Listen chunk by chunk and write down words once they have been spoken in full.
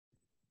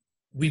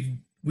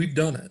we've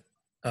done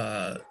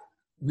it.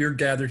 We're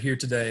gathered here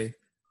today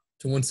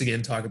to once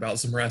again talk about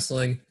some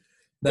wrestling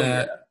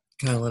that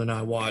Kylan and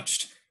I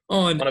watched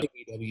on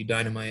AEW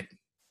Dynamite.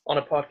 On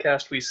a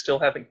podcast we still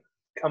haven't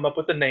come up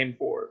with a name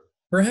for.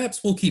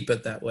 Perhaps we'll keep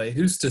it that way.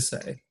 Who's to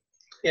say?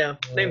 Yeah,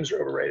 names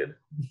are overrated.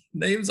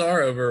 Names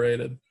are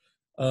overrated.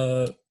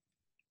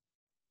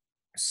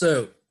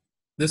 So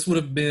this would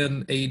have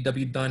been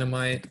AEW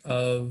Dynamite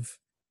of,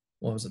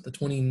 what was it, the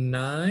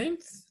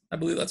 29th? I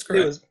believe that's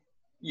correct.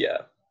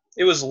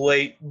 It was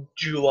late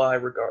July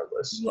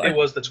regardless. It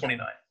was the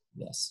 29th.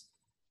 Yes.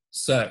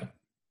 So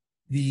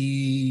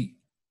the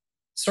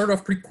start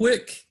off pretty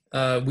quick.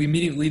 We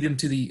immediately lead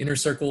into the Inner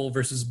Circle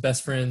versus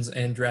Best Friends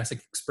and Jurassic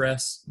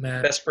Express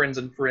match. Best Friends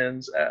and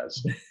Friends,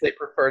 as they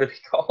prefer to be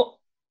called.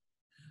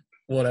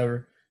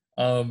 Whatever.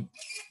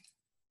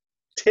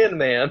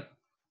 10-man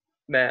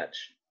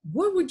match.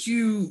 What was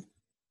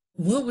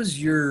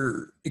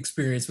your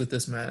experience with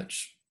this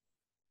match?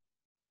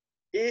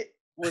 It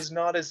was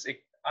not as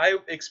I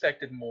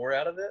expected more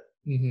out of it.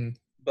 Mm-hmm.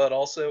 But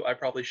also I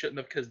probably shouldn't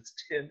have, because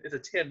it's a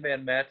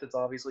 10-man match. It's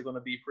obviously going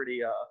to be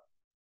pretty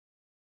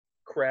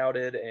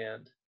crowded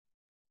and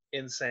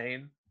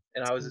insane.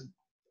 And I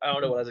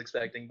don't know what I was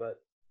expecting,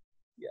 but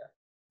yeah.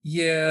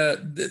 Yeah,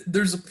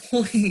 there's a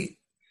point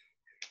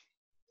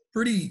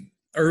pretty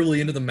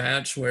early into the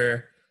match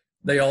where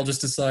they all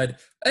just decide,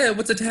 hey,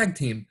 what's a tag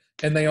team?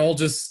 And they all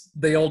just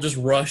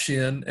rush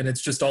in, and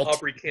it's just all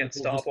Aubrey can't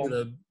stop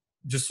them.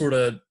 Just sort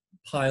of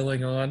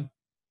piling on.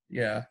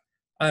 Yeah,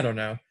 I don't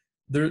know.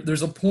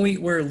 There's a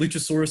point where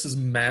Luchasaurus's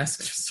mask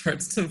just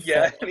starts to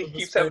fall and he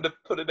keeps having to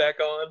put it back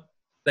on.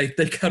 They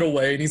cut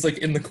away, and he's like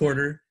in the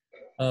corner,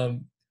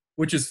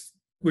 which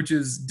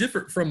is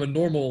different from a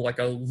normal, like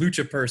a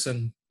lucha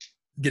person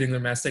getting their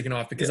mask taken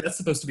off, because that's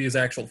supposed to be his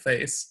actual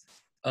face.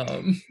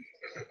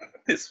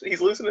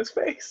 He's losing his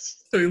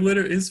face. So he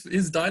literally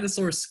his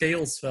dinosaur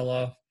scales fell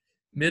off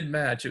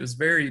mid-match. It was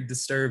very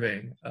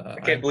disturbing. I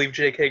can't believe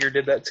Jake Hager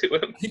did that to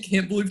him. I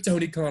can't believe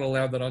Tony Khan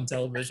allowed that on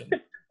television.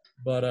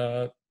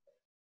 But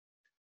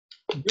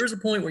there's a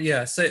point where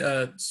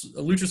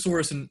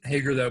Luchasaurus and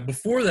Hager, though,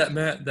 before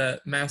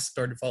that mask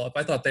started to fall off,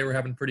 I thought they were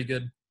having pretty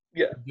good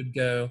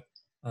go.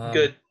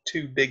 Good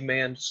two big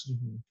men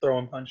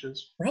throwing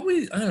punches.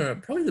 Probably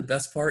the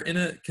best part in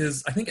it,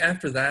 because I think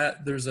after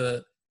that there's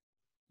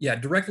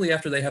directly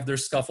after they have their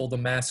scuffle, the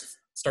mask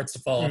starts to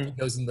fall off and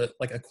goes in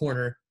a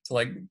corner to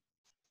like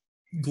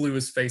glue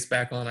his face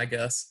back on, I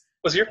guess.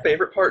 Was your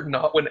favorite part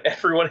not when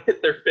everyone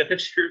hit their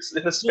finishers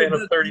in a span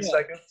of 30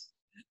 seconds?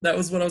 That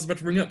was what I was about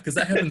to bring up, because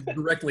that happens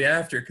directly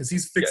after, because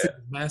he's fixing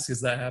his mask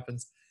as that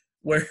happens,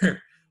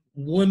 where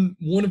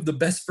one of the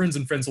Best Friends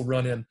and Friends will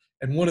run in,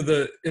 and one of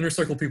the Inner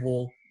Circle people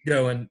will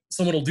go, and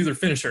someone will do their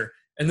finisher,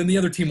 and then the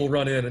other team will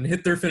run in and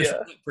hit their finisher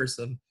with that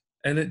person.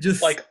 And it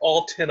just... like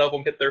all 10 of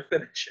them hit their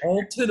finisher.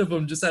 All 10 of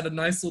them just had a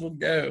nice little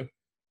go.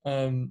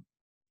 And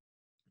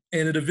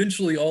it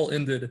eventually all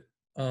ended.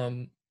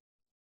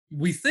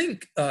 We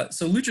think...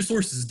 so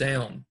Luchasaurus is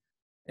down,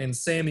 and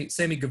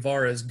Sammy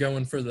Guevara is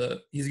going for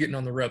he's getting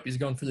on the rope. He's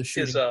going for the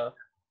shooting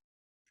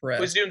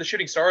press. He's doing the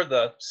shooting star,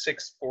 the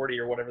 640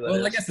 or whatever that is.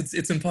 Well, I guess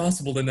it's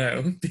impossible to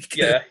know.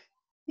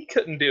 He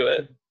couldn't do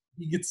it.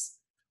 He gets...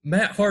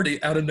 Matt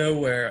Hardy out of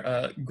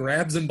nowhere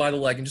grabs him by the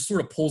leg and just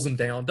sort of pulls him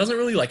down. Doesn't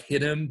really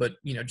hit him, but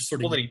just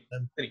sort of. Then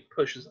he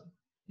pushes him.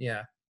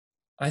 Yeah,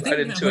 I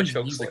think Matt Hardy's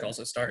music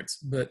also starts,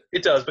 but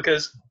it does,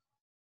 because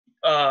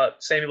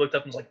Sammy looked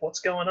up and was like, "What's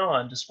going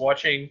on?" Just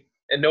watching,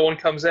 and no one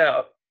comes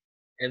out,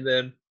 and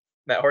then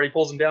Matt Hardy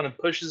pulls him down and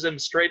pushes him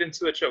straight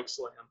into a choke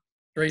slam.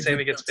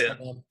 Sammy gets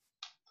pinned.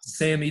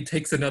 Sammy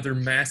takes another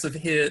massive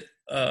hit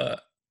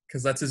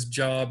because that's his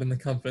job in the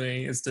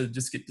company, is to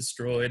just get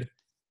destroyed.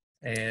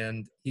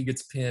 And he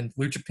gets pinned.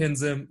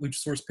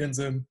 Luchasaurus pins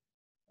him.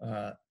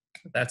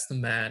 That's the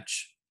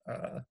match.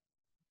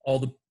 All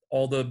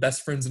the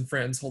Best Friends and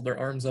Friends hold their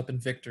arms up in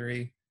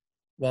victory,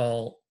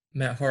 while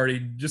Matt Hardy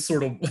just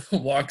sort of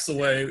walks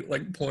away,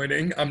 like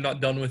pointing, "I'm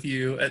not done with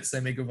you," at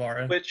Sammy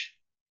Guevara. Which,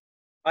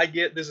 I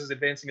get this is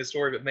advancing a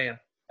story, but man,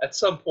 at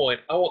some point,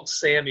 I want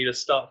Sammy to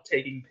stop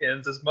taking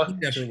pins as much. He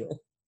never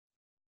will.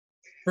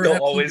 He'll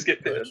always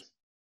get pinned.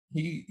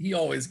 He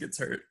always gets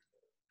hurt.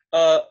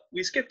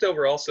 We skipped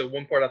over also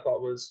one part I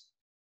thought was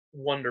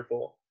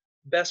wonderful.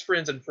 Best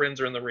Friends and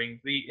Friends are in the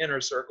ring. The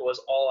Inner Circle is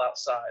all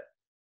outside,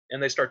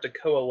 and they start to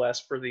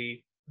coalesce for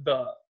the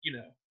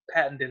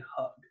patented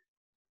hug.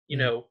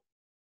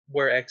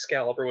 Where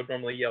Excalibur would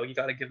normally yell, "You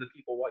got to give the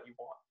people what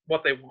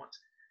they want,"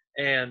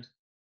 and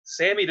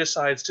Sammy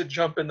decides to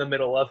jump in the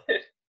middle of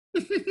it,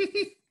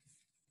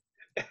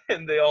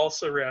 and they all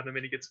surround him,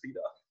 and he gets beat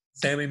up.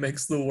 Sammy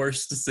makes the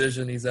worst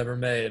decision he's ever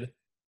made.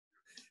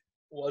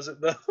 Was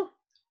it though?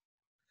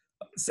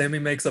 Sammy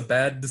makes a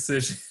bad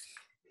decision.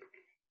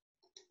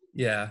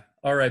 Yeah.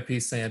 R.I.P.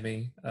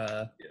 Sammy.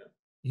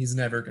 He's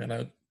never going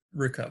to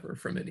recover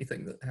from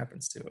anything that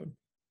happens to him.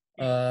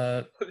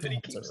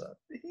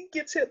 He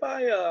gets hit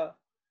by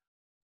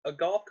a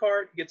golf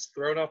cart, gets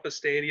thrown off a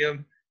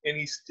stadium, and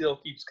he still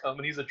keeps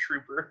coming. He's a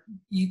trooper.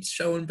 He's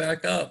showing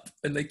back up,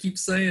 and they keep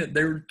saying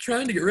they were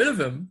trying to get rid of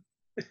him.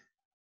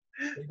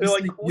 They're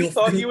like, we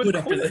thought you would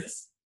after quit.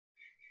 this.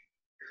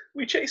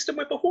 We chased him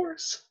with a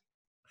horse.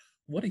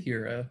 What a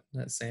hero,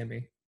 that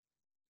Sammy.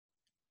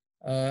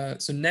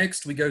 So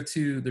next we go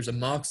to, there's a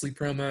Moxley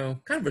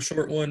promo, kind of a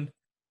short one.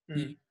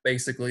 He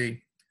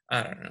basically,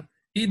 I don't know,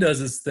 he does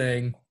his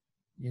thing.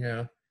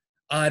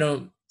 I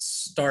don't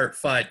start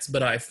fights,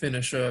 but I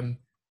finish them.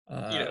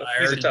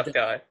 He's a tough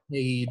guy.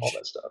 Page, all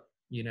that stuff.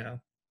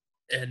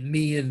 And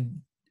me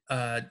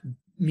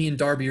and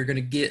Darby are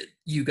gonna get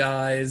you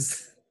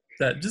guys.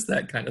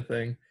 That kind of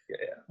thing.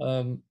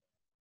 Yeah.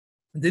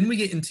 Then we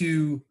get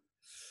into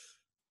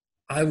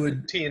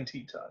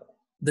TNT title.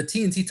 The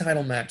TNT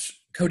title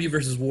match, Cody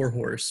versus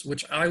Warhorse,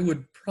 which I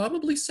would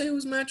probably say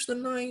was match of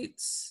the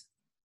night.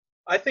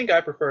 I think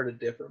I preferred a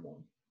different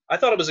one. I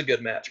thought it was a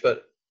good match,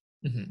 but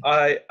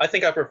I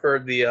think I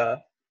preferred the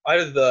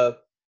either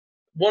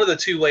one of the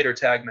two later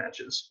tag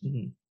matches.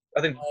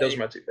 I think those are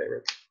my two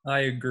favorites. I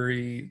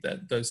agree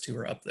that those two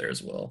are up there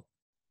as well.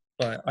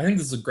 But I think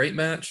this is a great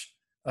match.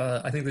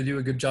 I think they do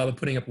a good job of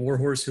putting up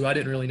Warhorse, who I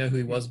didn't really know who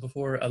he was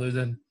before, other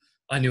than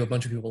I knew a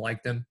bunch of people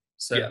liked him.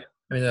 So yeah.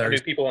 I knew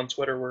people on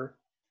Twitter were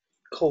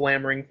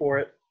clamoring for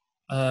it.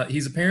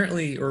 He's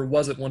apparently, or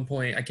was at one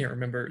point, I can't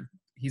remember,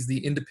 he's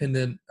the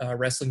independent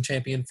wrestling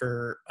champion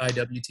for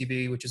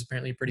IWTV, which is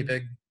apparently a pretty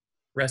big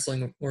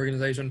wrestling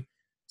organization.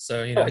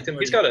 So,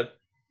 he's got an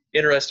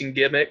interesting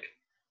gimmick.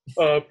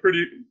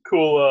 Pretty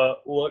cool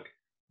look.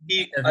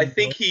 I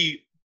think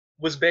he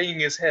was banging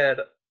his head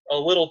a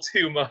little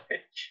too much.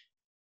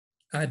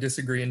 I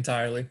disagree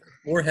entirely.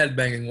 More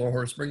headbanging,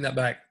 Warhorse. Bring that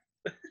back.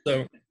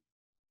 So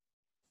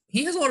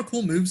he has a lot of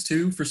cool moves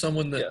too for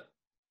someone that.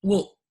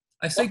 Well,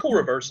 I say cool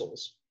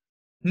reversals.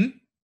 A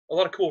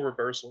lot of cool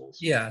reversals.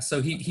 Yeah.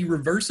 So he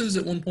reverses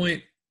at one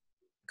point.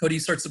 Cody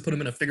starts to put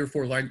him in a figure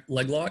four leg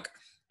lock,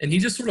 and he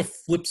just sort of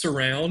flips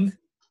around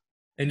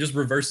and just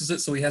reverses it,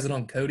 so he has it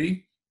on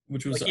Cody,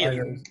 which was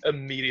he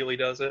immediately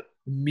does it.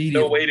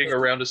 Immediately. No waiting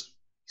around his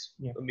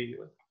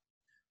immediately.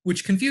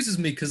 Which confuses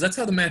me because that's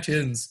how the match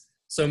ends.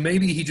 So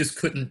maybe he just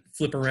couldn't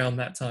flip around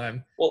that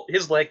time. Well,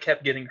 his leg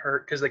kept getting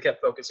hurt because they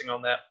kept focusing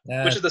on that,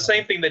 which is the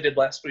same thing they did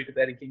last week with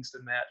the Eddie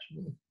Kingston match,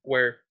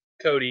 where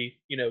Cody,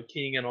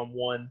 keying in on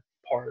one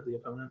part of the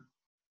opponent.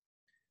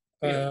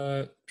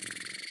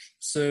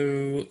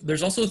 So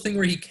there's also a thing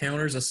where he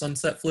counters a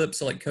sunset flip.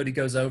 So like Cody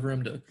goes over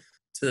him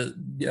to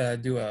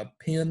do a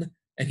pin,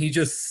 and he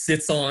just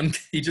sits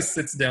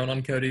down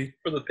on Cody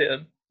for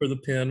the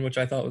pin, which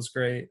I thought was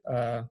great.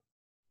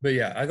 But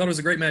yeah, I thought it was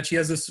a great match. He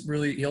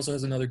also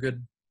has another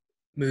good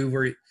move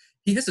where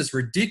he has this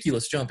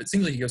ridiculous jump. It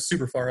seems like he goes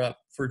super far up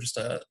for just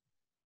a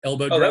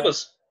elbow drop.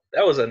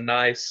 That was a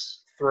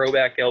nice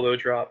throwback elbow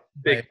drop.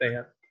 Big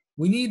fan.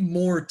 We need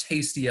more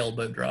tasty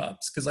elbow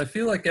drops because I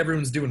feel like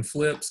everyone's doing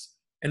flips,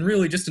 and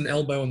really just an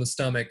elbow in the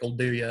stomach will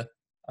do you.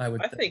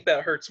 I think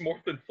that hurts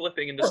more than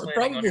flipping and just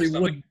landing on your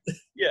stomach. Would.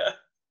 Yeah.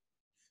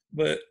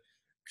 But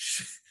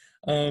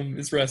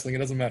it's wrestling. It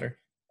doesn't matter.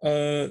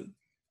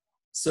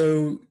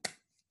 So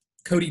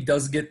Cody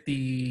does get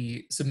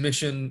the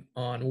submission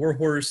on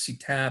Warhorse. He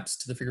taps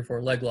to the figure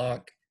four leg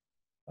lock.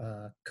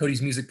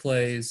 Cody's music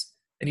plays,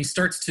 and he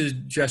starts to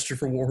gesture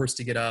for Warhorse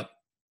to get up.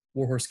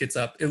 Warhorse gets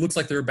up. It looks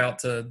like they're about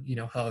to,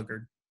 hug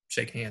or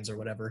shake hands or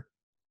whatever.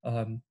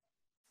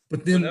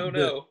 But then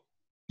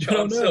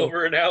John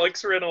Silver and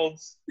Alex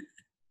Reynolds,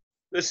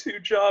 the two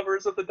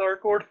jobbers of the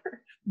Dark Order,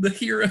 the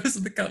heroes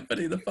of the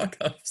company, the fuck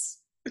ups.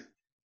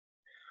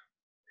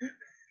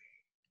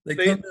 They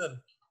come in.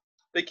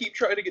 They keep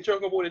trying to get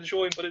Jungle Boy to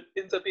join, but it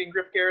ends up being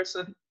Griff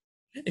Garrison.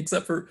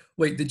 Except for,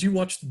 wait, did you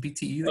watch the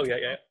BTE? Oh,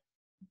 yeah.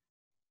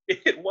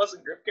 It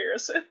wasn't Griff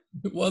Garrison.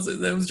 It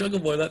wasn't. It was Jungle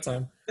Boy that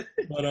time.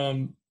 But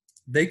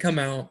they come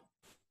out.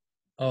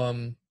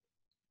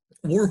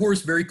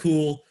 Warhorse, very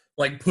cool,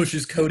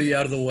 pushes Cody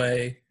out of the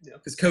way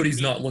because Cody's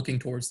not looking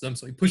towards them,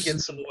 so he pushes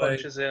gets some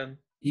punches in.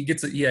 He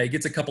gets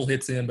a couple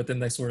hits in, but then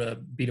they sort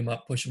of beat him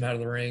up, push him out of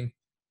the ring.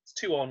 It's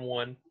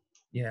 2-on-1.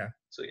 Yeah.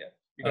 So yeah.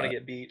 You're going to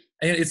get beat.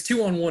 And it's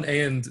 2-on-1,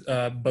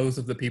 and both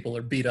of the people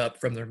are beat up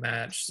from their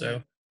match.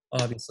 So,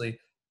 obviously,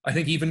 I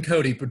think even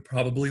Cody would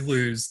probably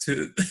lose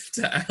to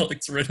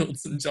Alex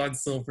Reynolds and John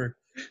Silver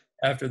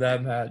after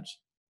that match.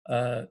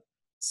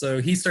 So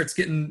he starts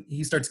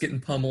getting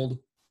pummeled,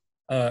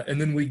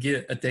 and then we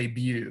get a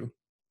debut.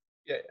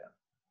 Yeah.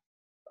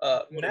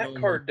 Matt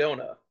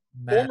Cardona,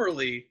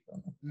 formerly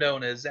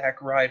known as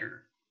Zack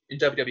Ryder in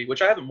WWE,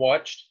 which I haven't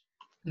watched.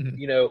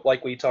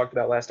 Like we talked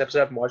about last episode,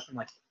 I haven't watched him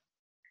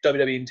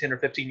WWE in 10 or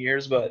 15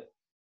 years, but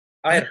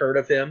I had heard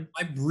of him.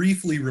 I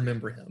briefly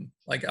remember him.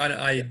 I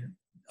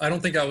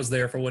don't think I was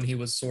there for when he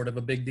was sort of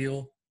a big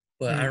deal,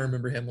 but I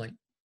remember him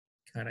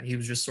he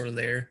was just sort of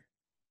there.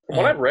 From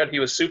what I've read, he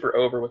was super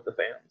over with the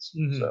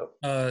fans. So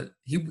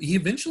he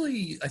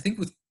eventually, I think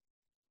with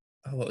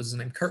what was his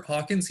name, Kurt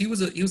Hawkins, he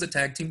was a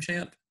tag team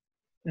champ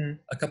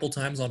a couple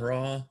times on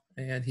Raw,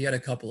 and he had a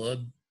couple of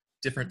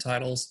different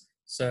titles.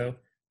 So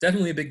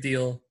definitely a big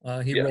deal.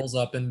 He rolls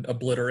up and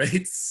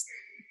obliterates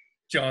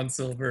John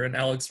Silver and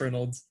Alex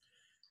Reynolds.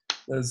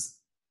 Those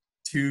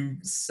two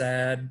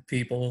sad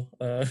people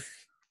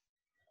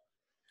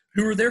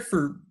who were there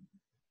for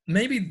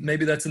maybe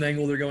that's an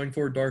angle they're going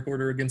for, Dark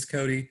Order against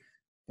Cody,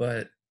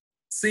 but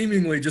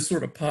seemingly just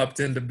sort of popped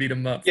in to beat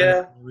him up for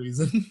no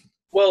reason.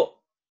 Well,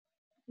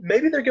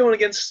 maybe they're going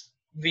against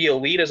the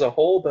Elite as a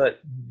whole, but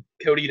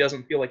Cody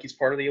doesn't feel like he's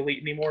part of the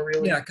Elite anymore,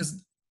 really. Yeah,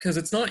 because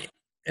it's not.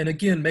 And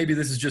again, maybe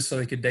this is just so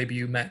they could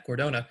debut Matt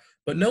Cardona,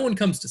 but no one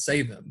comes to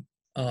save him.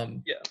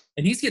 And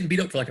he's getting beat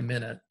up for like a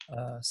minute.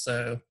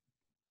 So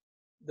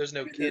there's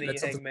no Kenny,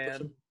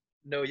 Hangman,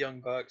 no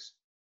Young Bucks.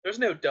 There's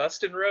no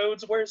Dustin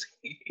Rhodes. Where's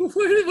he?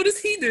 What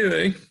is he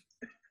doing?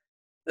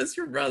 That's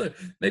your brother.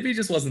 Maybe he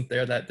just wasn't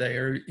there that day,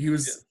 or he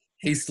was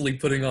hastily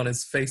putting on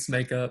his face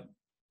makeup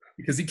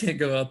because he can't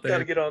go out there.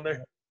 Gotta get on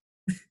there.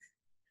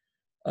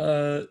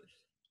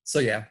 So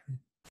yeah,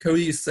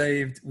 Cody is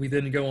saved. We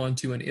then go on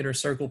to an Inner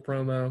Circle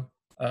promo,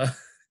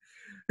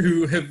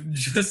 who have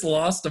just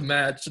lost a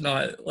match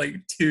not like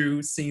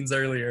 2 scenes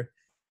earlier,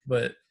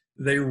 but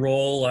they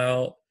roll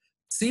out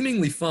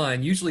seemingly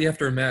fine. Usually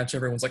after a match,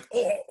 everyone's like,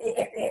 oh,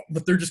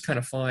 but they're just kind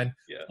of fine.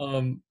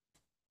 Yeah.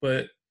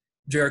 But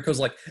Jericho's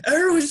like,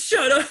 everyone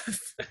shut up.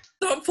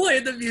 Stop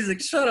playing the music.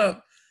 Shut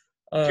up.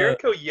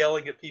 Jericho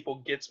yelling at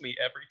people gets me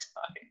every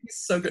time. He's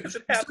so good.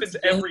 It happens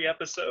every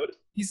episode.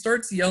 He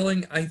starts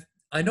yelling.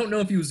 I don't know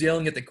if he was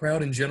yelling at the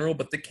crowd in general,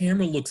 but the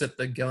camera looks at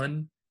the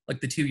Gun, like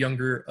the 2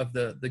 younger of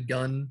the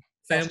Gun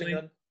family.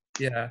 Gun.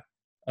 Yeah.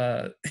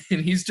 And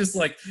he's just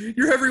like,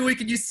 you're every week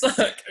and you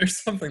suck, or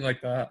something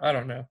like that. I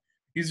don't know.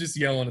 He's just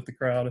yelling at the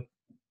crowd.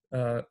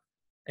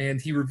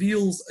 And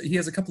he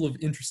has a couple of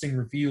interesting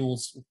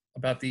reveals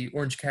about the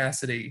Orange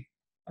Cassidy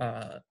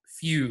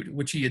feud,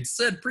 which he had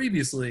said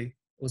previously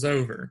was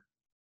over.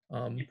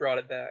 He brought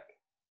it back.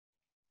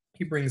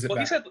 He brings it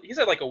back. He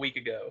said like a week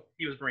ago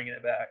he was bringing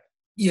it back.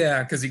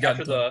 Yeah, because he got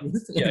after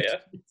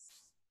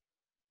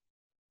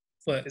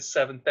but his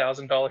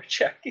 $7,000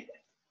 check.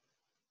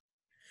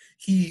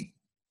 He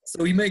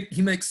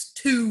makes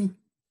two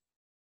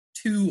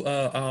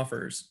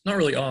offers. Not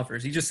really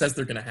offers. He just says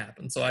they're going to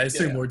happen. So I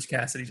assume Orange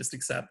Cassidy just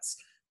accepts.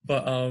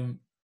 But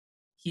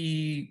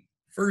he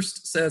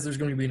first says there's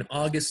going to be an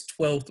August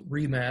 12th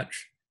rematch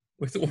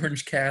with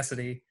Orange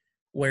Cassidy,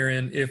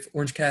 wherein if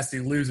Orange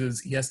Cassidy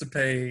loses, he has to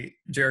pay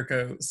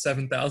Jericho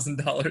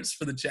 $7,000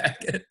 for the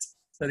jacket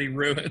that he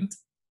ruined.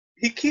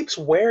 He keeps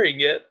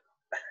wearing it.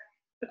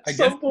 At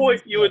some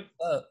point, you would.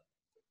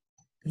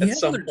 He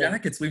has other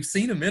jackets. We've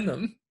seen him in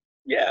them.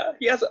 Yeah,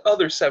 he has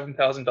other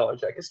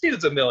 $7,000 jackets.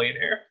 Dude's a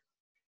millionaire.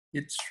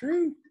 It's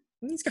true.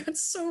 He's got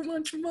so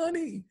much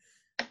money.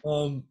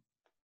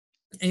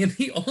 And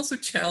he also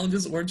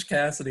challenges Orange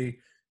Cassidy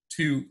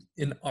to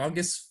an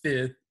August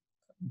 5th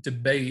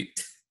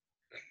debate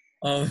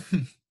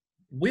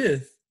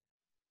with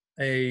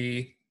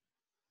a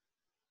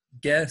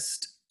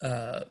guest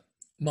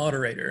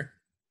moderator.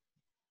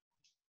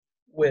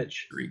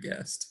 Which?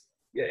 Guest.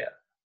 Yeah.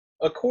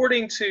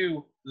 According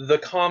to the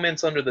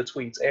comments under the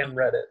tweets and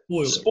Reddit.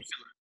 Spoilers.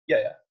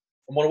 Yeah.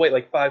 I'm going to wait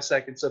like 5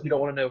 seconds, so if you don't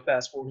want to know,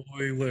 fast forward.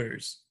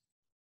 Spoilers.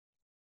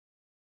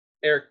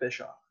 Eric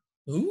Bischoff.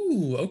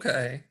 Ooh,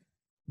 okay.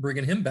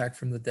 Bringing him back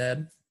from the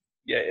dead.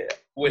 Yeah.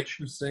 Which,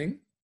 interesting.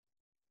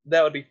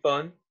 That would be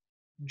fun.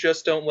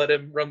 Just don't let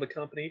him run the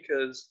company,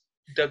 because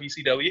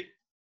WCW.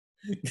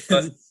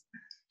 But,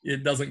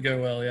 it doesn't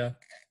go well, yeah.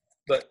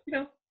 But,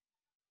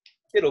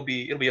 it'll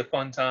be a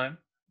fun time.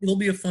 It'll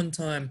be a fun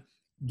time,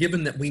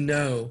 given that we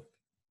know,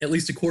 at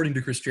least according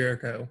to Chris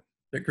Jericho,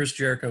 that Chris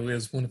Jericho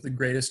is one of the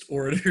greatest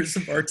orators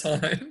of our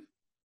time.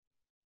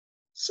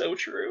 So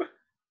true.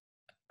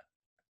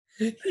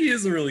 He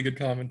is a really good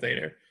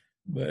commentator,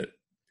 but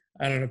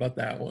I don't know about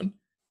that one.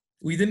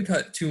 We then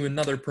cut to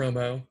another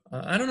promo.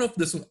 I don't know if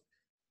this one,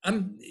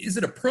 is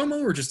it a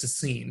promo or just a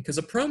scene? Because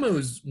a promo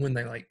is when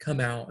they like come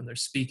out and they're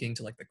speaking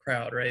to like the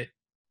crowd, right?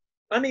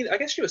 I mean, I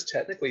guess she was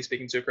technically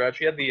speaking to a crowd.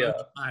 She had the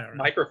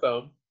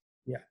microphone.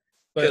 Yeah.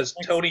 Because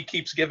Tony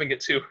keeps giving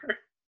it to her.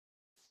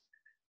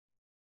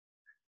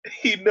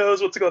 He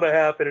knows what's going to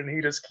happen, and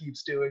he just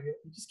keeps doing it.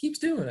 He just keeps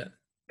doing it.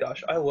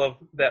 Gosh, I love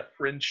that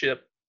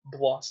friendship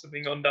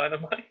blossoming on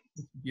Dynamite.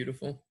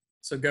 Beautiful.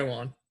 So go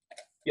on.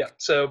 Yeah,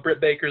 so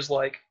Britt Baker's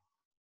like,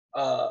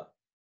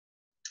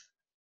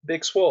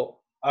 Big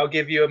Swole, I'll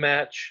give you a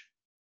match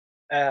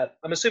at,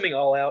 I'm assuming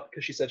All Out,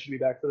 because she said she'd be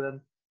back for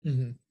them.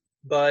 Mm-hmm.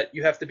 But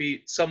you have to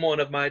beat someone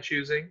of my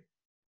choosing.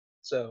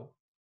 So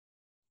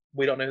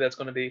we don't know who that's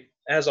going to be.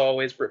 As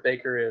always, Britt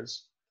Baker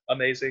is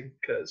amazing,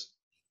 because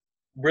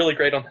really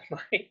great on the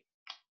night.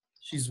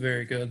 She's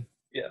very good.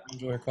 Yeah. I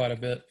enjoy her quite a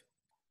bit.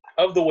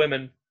 Of the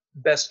women,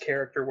 best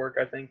character work,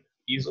 I think,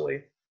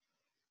 easily.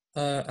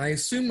 I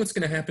assume what's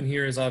going to happen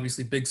here is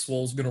obviously Big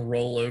Swole's going to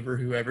roll over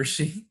whoever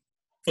she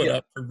put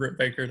up for Britt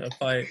Baker to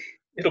fight.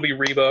 It'll be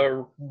Reba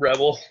or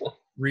Rebel.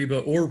 Reba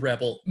or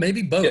Rebel.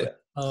 Maybe both.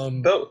 Yeah.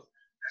 Both.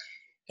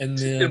 And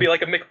then it'll be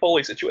like a Mick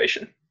Foley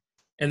situation.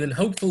 And then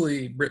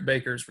hopefully Britt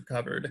Baker's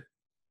recovered,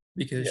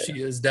 because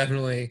she is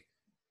definitely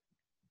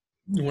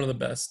one of the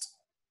best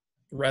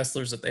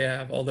wrestlers that they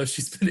have, although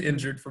she's been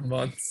injured for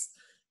months.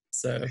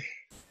 So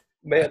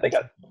Man,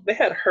 they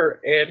had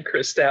her and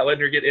Chris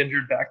Statlander get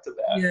injured back to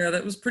back. yeah,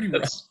 that was pretty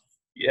rough.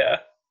 Yeah.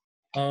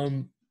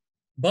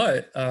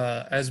 But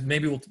as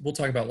maybe we'll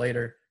talk about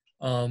later,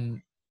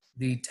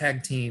 the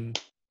tag team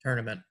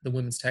tournament, the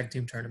women's tag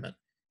team tournament,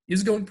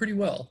 is going pretty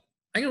well.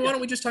 Why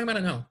don't we just talk about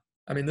it now?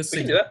 I mean, this we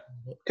can do that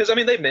because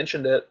they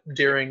mentioned it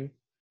during.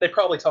 They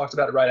probably talked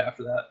about it right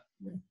after that.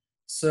 Yeah.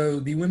 So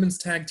the women's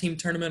tag team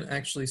tournament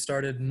actually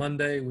started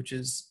Monday, which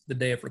is the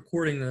day of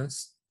recording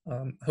this.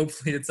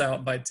 Hopefully, it's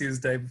out by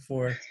Tuesday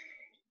before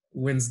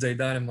Wednesday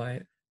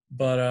Dynamite.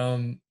 But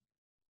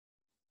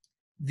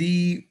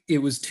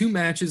it was 2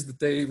 matches that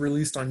they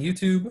released on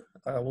YouTube.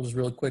 We'll just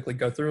really quickly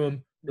go through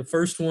them. The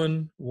first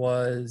one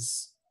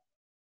was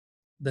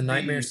the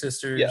Nightmare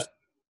Sisters. Yeah.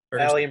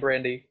 Allie and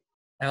Brandy.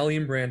 Allie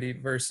and Brandy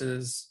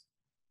versus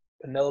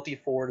Penelope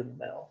Ford and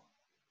Mel.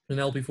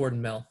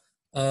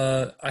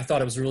 I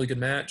thought it was a really good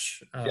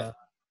match.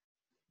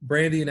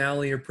 Brandy and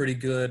Allie are pretty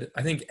good.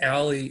 I think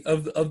Allie,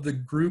 of the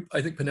group,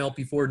 I think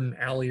Penelope Ford and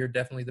Allie are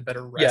definitely the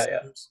better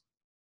wrestlers.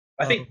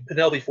 I think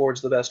Penelope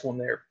Ford's the best one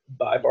there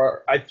by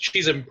bar.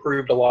 She's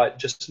improved a lot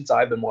just since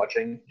I've been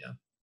watching. Yeah.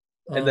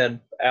 And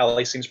then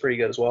Allie seems pretty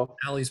good as well.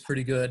 Allie's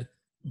pretty good.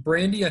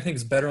 Brandy, I think,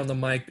 is better on the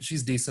mic, but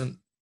she's decent.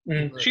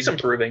 She's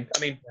improving. I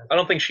mean, I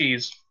don't think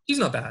she's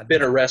not bad.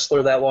 Been a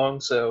wrestler that long,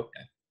 so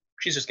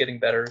she's just getting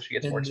better. She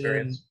gets more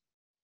experience.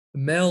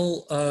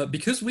 Mel,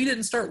 because we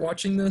didn't start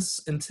watching this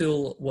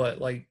until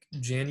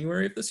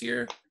January of this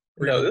year?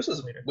 No,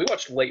 we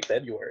watched late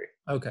February.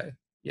 Okay.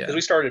 Yeah.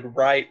 Because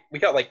we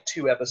got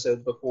 2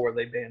 episodes before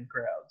they banned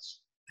crowds.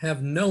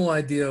 Have no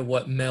idea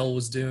what Mel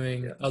was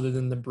doing other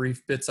than the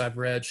brief bits I've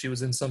read. She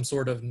was in some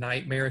sort of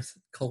nightmare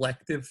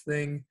collective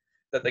thing.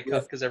 That they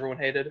cut because everyone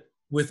hated?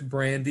 With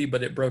Brandy,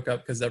 but it broke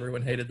up because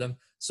everyone hated them.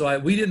 So I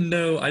didn't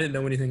know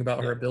anything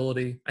about her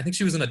ability. I think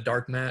she was in a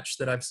dark match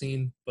that I've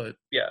seen, but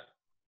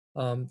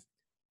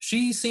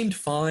she seemed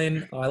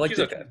fine. I like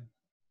okay.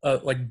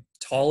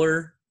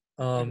 Taller,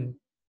 and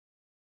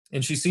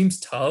she seems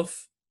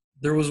tough.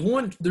 There's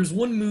one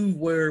move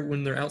where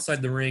when they're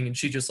outside the ring and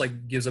she just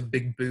gives a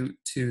big boot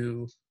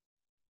to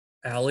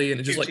Allie and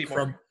it just she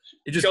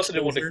also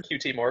did one to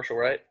QT Marshall,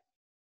 right?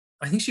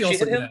 I think she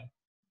also did.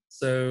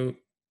 So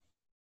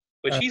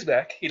but he's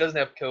back. He doesn't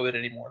have COVID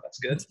anymore. That's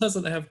good. He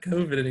doesn't have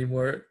COVID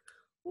anymore.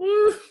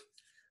 Woo!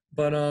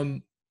 But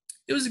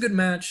it was a good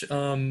match.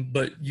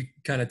 But you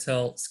kind of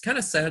tell it's kind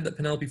of sad that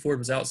Penelope Ford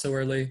was out so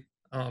early.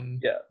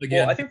 Yeah.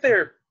 Again, I think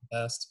they're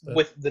best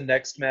with the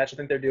next match. I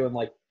think they're doing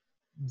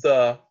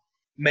the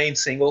main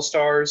single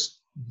stars.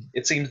 Mm-hmm.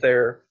 It seems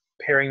they're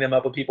pairing them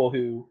up with people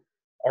who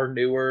are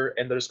newer,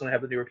 and they're just going to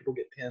have the newer people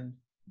get pinned.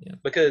 Yeah.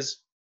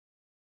 Because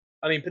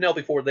I mean,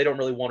 Penelope Ford, they don't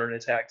really want her in a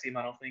tag team,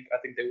 I don't think. I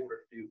think they want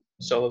her to do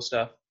solo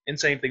stuff. And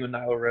same thing with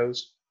Nyla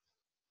Rose.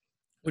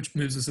 Which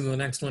moves us into the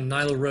next one.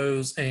 Nyla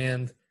Rose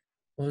and,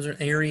 what was her,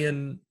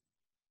 Ariana,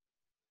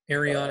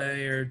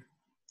 or...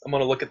 I'm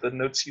going to look at the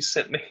notes you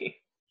sent me.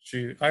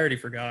 Shoot, I already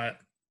forgot.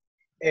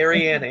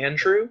 Ariane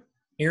Andrew?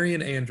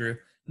 Ariane Andrew.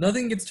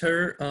 Nothing against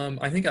her.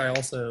 I think I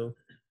also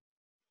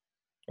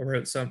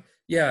wrote some.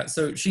 Yeah,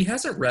 so she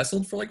hasn't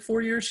wrestled for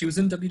 4 years. She was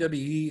in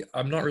WWE.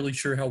 I'm not really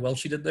sure how well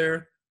she did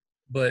there.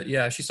 But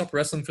yeah, she stopped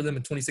wrestling for them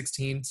in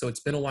 2016, so it's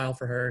been a while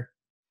for her.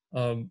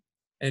 And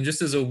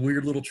just as a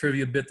weird little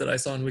trivia bit that I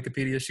saw on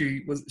Wikipedia,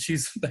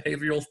 she's a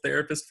behavioral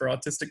therapist for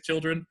autistic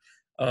children,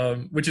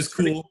 which is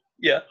cool.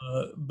 Yeah.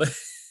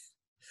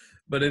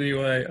 But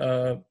anyway,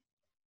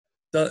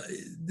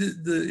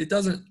 it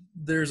doesn't.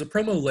 There's a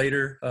promo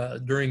later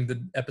during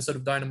the episode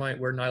of Dynamite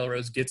where Nyla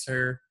Rose gets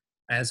her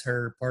as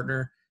her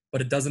partner,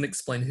 but it doesn't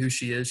explain who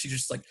she is. She's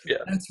just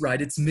that's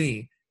right, it's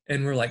me,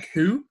 and we're like,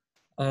 who?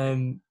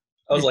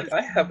 I was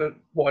I haven't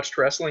watched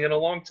wrestling in a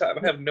long time.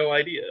 I have no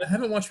idea. I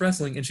haven't watched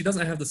wrestling, and she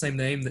doesn't have the same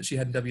name that she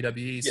had in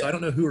WWE, so I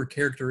don't know who her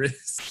character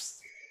is.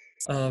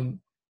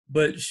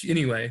 But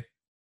anyway,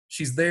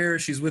 she's there.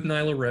 She's with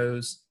Nyla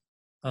Rose.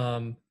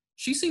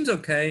 She seems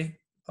okay.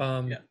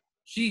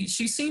 She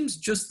seems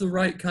just the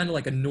right kind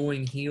of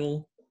annoying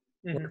heel.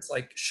 Mm-hmm. Where it's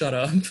shut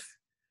up.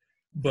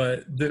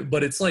 but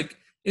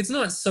it's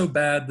not so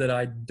bad that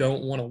I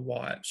don't want to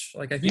watch.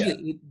 I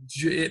think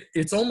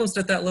it's almost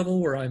at that level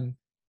where I'm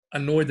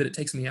annoyed that it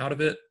takes me out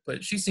of it,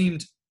 but she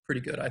seemed pretty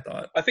good, I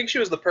thought. I think she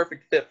was the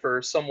perfect fit for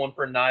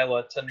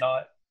Nyla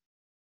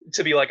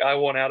to be I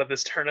want out of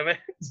this tournament.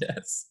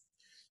 Yes.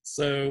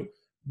 So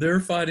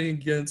they're fighting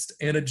against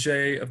Anna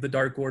Jay of the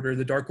Dark Order.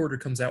 The Dark Order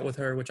comes out with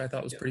her, which I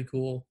thought was pretty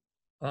cool.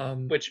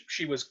 Which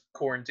she was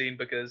quarantined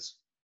because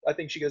I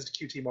think she goes to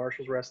QT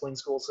Marshall's wrestling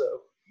school,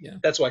 so yeah,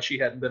 that's why she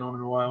hadn't been on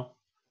in a while.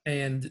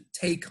 And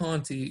Tay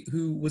Conti,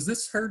 who was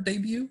this her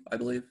debut, I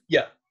believe?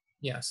 Yeah.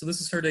 Yeah, so this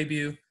is her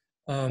debut.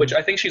 Which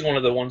I think she's one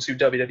of the ones who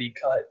WWE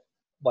cut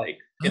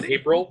in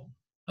April.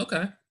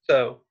 Okay.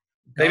 So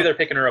maybe they're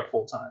picking her up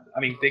full time. I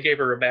mean, they gave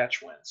her a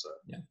match win, so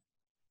yeah.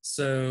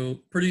 So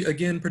pretty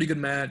good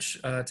match.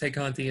 Tay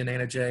Conti and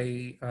Anna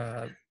Jay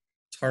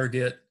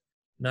target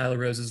Nyla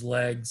Rose's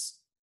legs,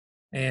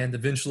 and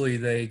eventually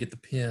they get the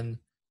pin.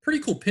 Pretty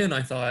cool pin,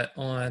 I thought,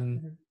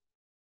 on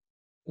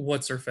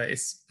what's her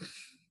face.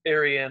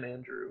 Ariane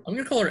Andrew. I'm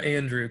gonna call her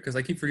Andrew because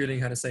I keep forgetting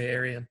how to say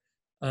Arian.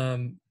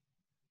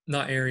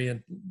 Not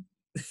Arian.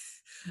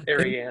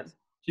 Ariane.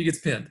 She gets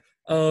pinned.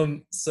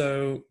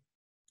 So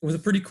it was a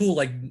pretty cool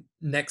like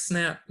neck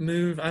snap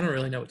move. I don't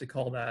really know what to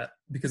call that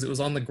because it was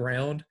on the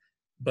ground,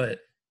 but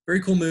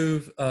very cool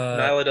move.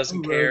 Nyla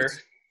doesn't care.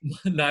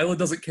 Nyla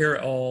doesn't care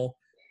at all.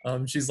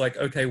 She's like,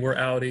 okay, we're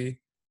outie.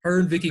 Her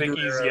and Vicky's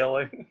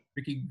yelling.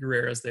 Vicky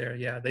Guerrero's there.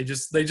 Yeah, they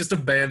just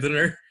abandon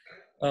her.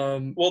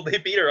 Well, they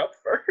beat her up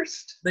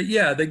first.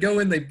 They go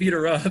in, they beat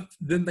her up,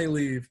 then they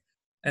leave.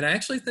 And I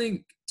actually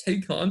think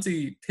Tay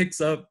Conti picks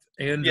up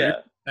Andrew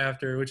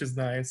after, which is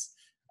nice.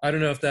 I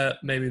don't know if that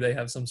maybe they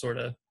have some sort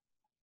of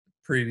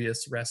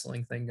previous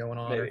wrestling thing going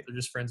on, or if they're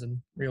just friends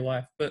in real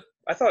life. But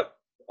I thought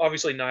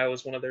obviously Nyla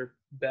was one of their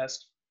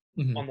best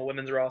on the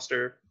women's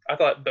roster. I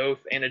thought both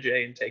Anna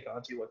Jay and Tay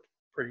Conti looked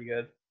pretty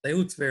good. They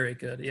looked very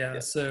good, yeah.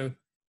 So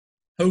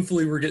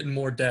hopefully we're getting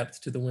more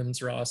depth to the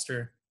women's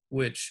roster,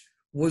 which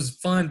was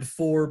fine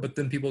before, but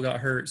then people got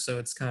hurt, so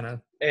it's kind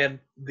of... And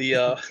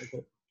the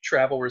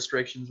travel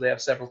restrictions, they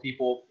have several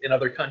people in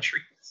other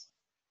countries.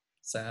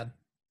 Sad.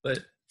 But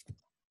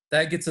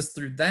that gets us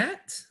through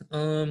that.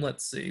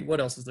 Let's see. What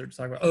else is there to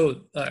talk about?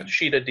 Oh,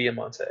 Shida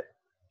Diamante.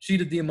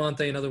 Shida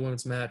Diamante, another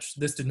women's match.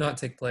 This did not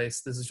take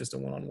place. This is just a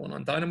one-on-one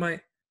on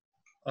Dynamite.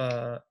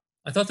 I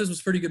thought this was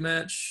a pretty good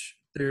match.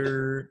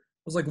 There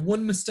was like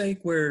one mistake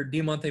where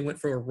Diamante went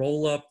for a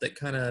roll-up that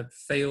kind of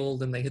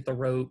failed, and they hit the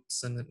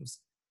ropes, and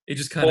it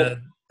just kind of,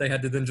 they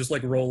had to then just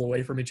like roll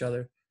away from each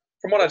other.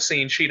 From what I've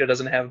seen, Shida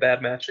doesn't have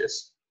bad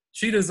matches.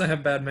 She doesn't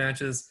have bad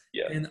matches.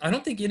 Yeah. And I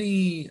don't think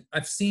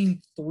I've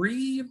seen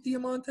 3 of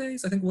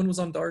Diamante's. I think one was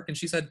on Dark, and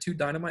she's had 2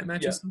 Dynamite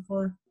matches so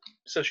far.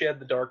 So she had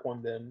the Dark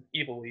one, then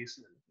Evil East,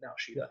 and now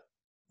Shida.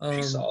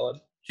 She's solid.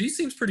 She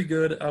seems pretty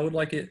good. I would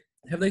like it.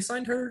 Have they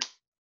signed her?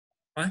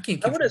 I can't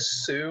keep I would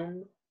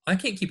assume. I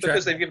can't keep track.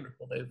 Because they've given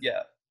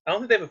I don't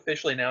think they've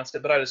officially announced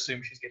it, but I'd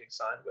assume she's getting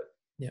signed with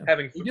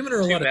having given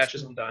her a 2 lot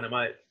matches on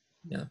Dynamite.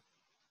 Yeah.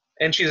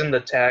 And she's in the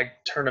tag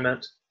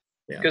tournament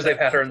because they've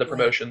had her in the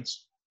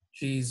promotions.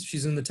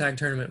 She's in the tag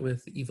tournament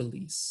with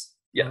Evilise.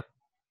 Yeah.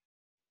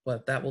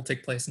 But that will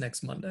take place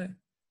next Monday.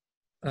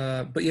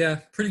 But yeah,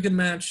 pretty good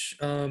match.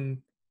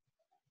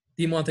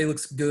 Diamante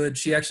looks good.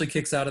 She actually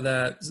kicks out of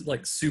that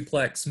like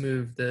suplex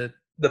move, the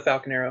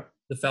Falcon Arrow.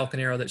 The Falcon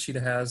Arrow that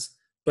Shida has.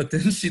 But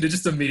then Shida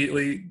just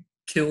immediately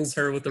kills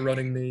her with the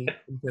running knee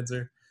and pins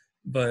her.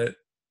 But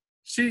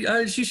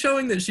she's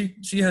showing that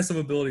she has some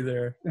ability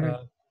there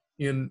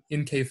in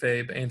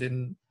kayfabe and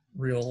in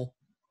real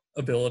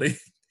ability.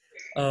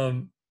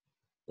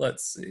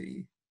 Let's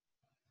see.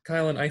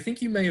 Kylan, I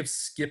think you may have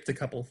skipped a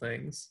couple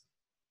things.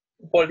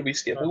 What did we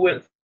skip? We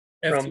went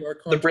from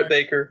the Britt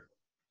Baker.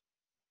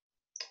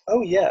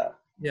 Oh, yeah.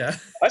 Yeah.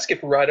 I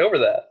skipped right over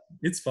that.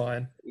 It's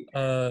fine.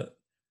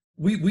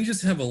 We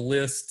just have a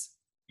list.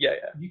 Yeah.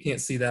 You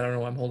can't see that. I don't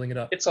know why I'm holding it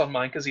up. It's on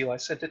mine because Eli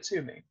sent it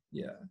to me.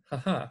 Yeah.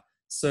 Haha.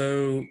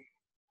 So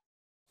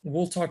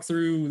we'll talk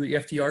through the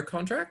FTR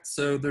contract.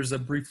 So there's a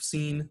brief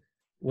scene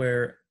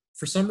where,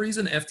 for some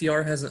reason,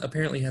 FTR hasn't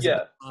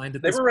signed.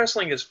 They were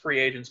wrestling as free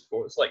agents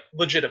before. It's like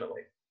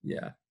legitimately.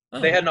 Yeah.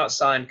 They had not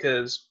signed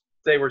because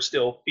they were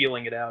still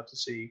feeling it out to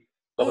see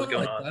what was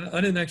going on. I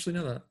didn't actually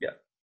know that. Yeah.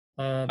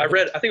 I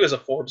think it was a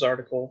Forbes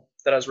article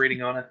that I was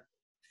reading on it.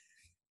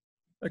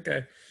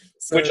 Okay.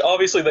 So, which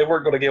obviously they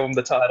weren't going to give them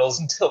the titles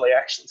until they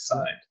actually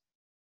signed.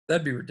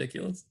 That'd be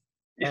ridiculous.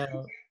 Yeah.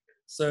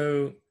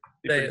 So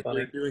they're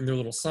doing their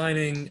little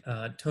signing.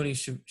 Tony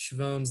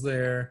Schiavone's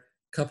there.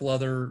 A couple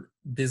other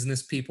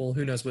business people.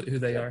 Who knows who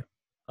they are.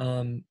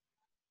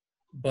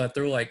 But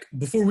they're like,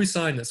 before we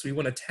sign this, we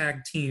want a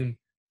tag team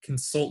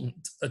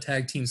consultant, a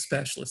tag team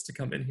specialist to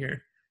come in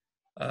here.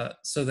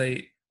 So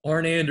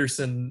Arn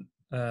Anderson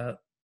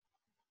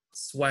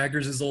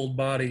swaggers his old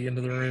body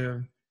into the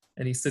room,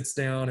 and he sits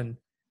down and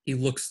he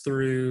looks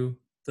through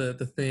the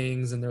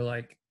things, and they're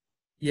like,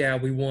 yeah,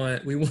 we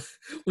want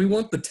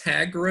the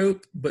tag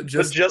rope, but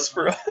just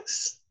for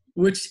us.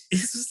 Which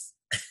is,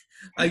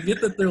 I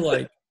get that they're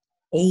like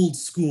old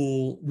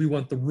school, we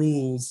want the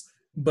rules,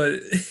 but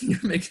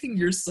you're making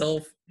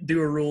yourself do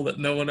a rule that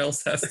no one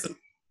else has to.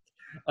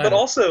 But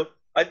also,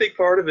 I think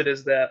part of it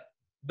is that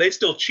they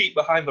still cheat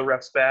behind the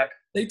ref's back.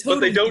 They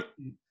don't do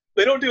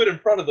it in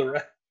front of the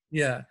ref.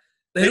 Yeah.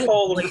 They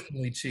don't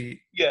blatantly cheat.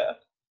 Yeah.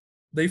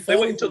 They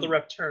wait until the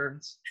ref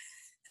turns,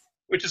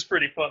 which is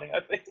pretty funny, I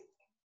think.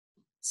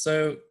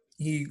 So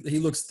he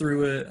looks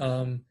through it,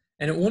 and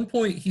at one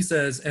point he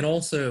says, and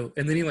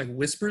then he like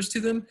whispers to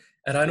them,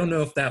 and I don't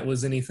know if that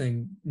was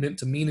anything meant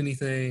to mean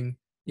anything.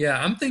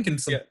 Yeah, I'm thinking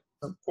some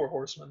Four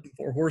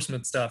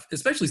Horsemen stuff,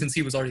 especially since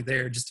he was already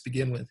there just to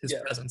begin with. His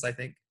presence, I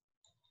think,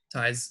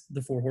 ties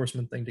the Four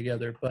Horsemen thing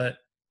together. But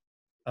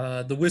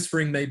the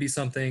whispering may be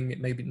something, it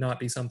may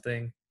not be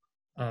something.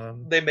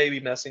 They may be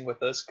messing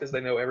with us because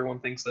they know everyone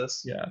thinks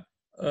this. Yeah.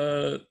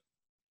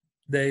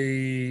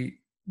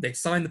 They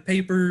sign the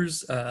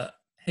papers.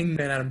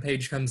 Hangman Adam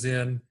Page comes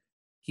in.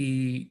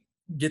 He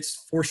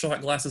gets 4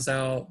 shot glasses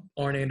out.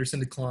 Arn Anderson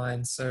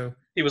declines. So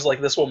He was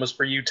like, "This one was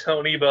for you,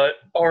 Tony, but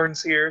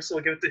Arn's here, so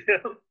we'll give it to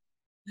him."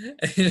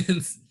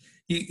 and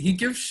he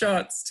gives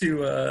shots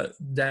to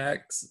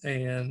Dax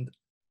and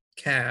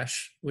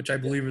Cash, which I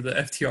believe are the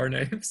FTR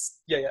names.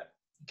 Yeah.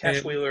 Cash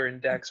And- Wheeler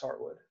and Dax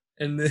Hartwood.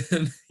 And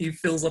then he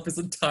fills up his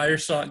entire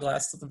shot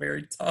glass to the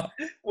very top.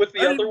 With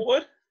the other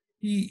one?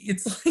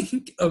 It's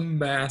like a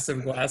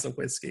massive glass of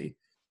whiskey,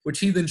 which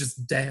he then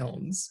just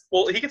downs.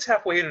 Well, he gets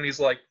halfway in and he's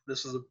like,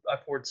 I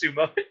poured too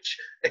much.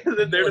 And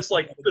then they're just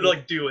like,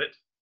 do it.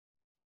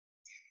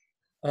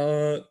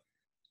 And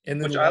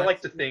then Which I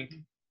like to think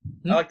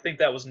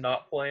that was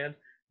not planned.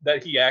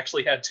 That he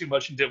actually had too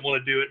much and didn't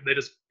want to do it, and they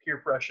just peer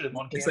pressured him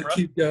on camera. Like,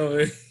 keep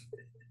going.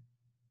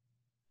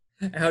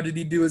 How did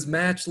he do his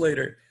match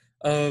later?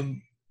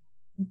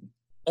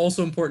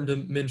 Also important to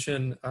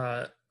mention,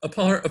 a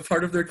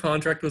part of their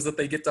contract was that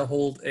they get to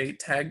hold a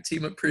tag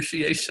team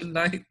appreciation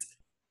night.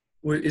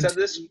 Is that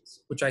this?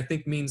 Which I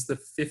think means the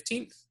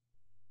 15th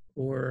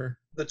or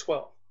the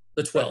 12th.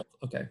 The 12th.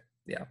 Okay,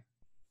 yeah.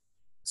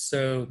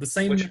 So the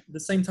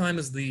same time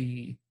as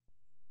the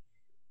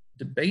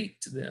debate,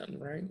 then,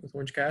 right, with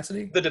Orange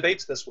Cassidy. The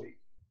debate's this week.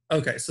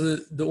 Okay, so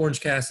the Orange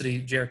Cassidy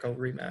Jericho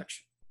rematch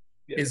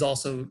is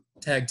also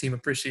tag team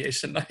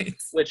appreciation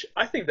night. Which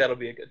I think that'll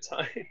be a good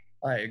time.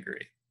 I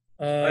agree.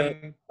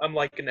 I'm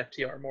liking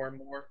FTR more and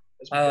more.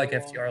 I like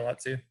FTR a lot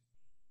too.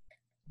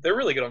 They're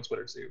really good on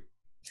Twitter too.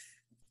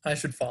 I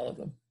should follow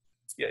them.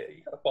 Yeah,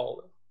 you gotta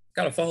follow them.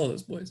 Gotta follow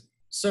those boys.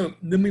 So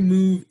then we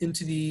move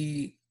into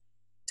the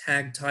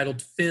tag title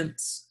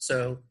defense.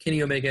 So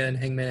Kenny Omega and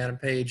Hangman Adam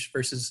Page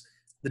versus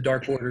the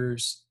Dark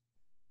Order's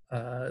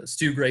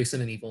Stu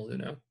Grayson and Evil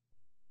Uno.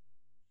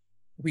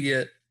 We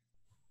get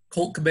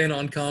Colt Cabana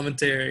on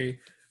commentary,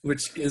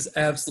 which is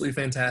absolutely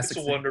fantastic.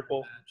 It's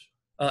wonderful.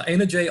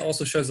 Anna Jay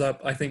also shows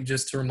up, I think,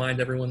 just to remind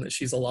everyone that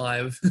she's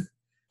alive.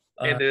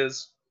 And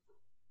is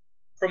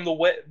from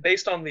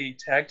based on the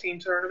tag team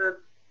tournament,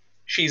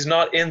 she's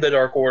not in the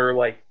Dark Order.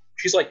 Like,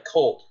 she's like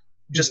Colt,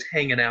 just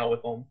hanging out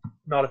with them,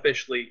 not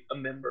officially a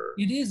member.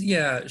 It is,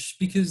 yeah,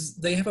 because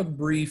they have a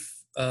brief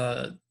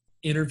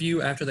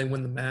interview after they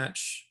win the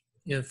match,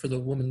 for the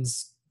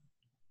women's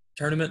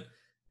tournament,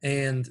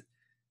 and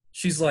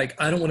she's like,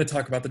 I don't want to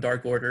talk about the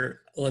Dark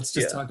Order. Let's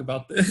just talk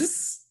about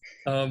this.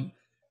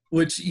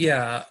 Which,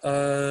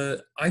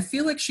 I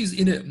feel like she's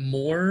in it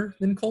more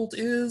than Colt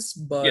is,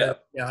 but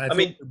I feel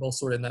like they're both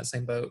sort of in that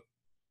same boat.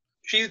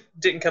 She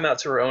didn't come out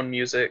to her own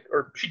music,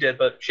 or she did,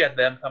 but she had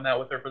them come out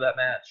with her for that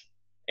match,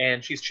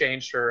 and she's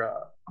changed her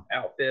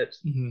outfit,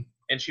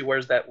 and she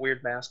wears that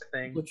weird mask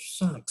thing. Which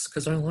sucks,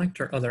 because I liked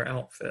her other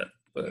outfit,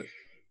 but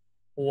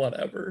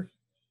whatever.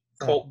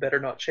 Colt better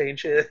not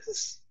change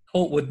his.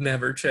 Colt would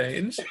never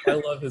change. I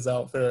love his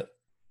outfit.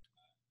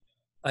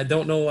 I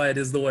don't know why it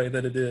is the way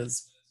that it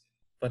is,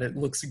 but it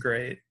looks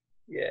great.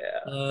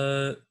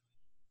 Yeah.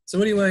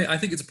 So anyway, I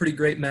think it's a pretty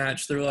great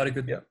match. There are a lot of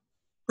good. Yeah.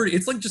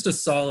 It's like just a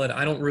solid.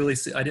 I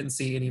didn't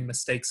see any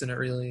mistakes in it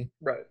really.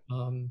 Right.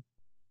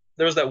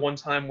 There was that one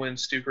time when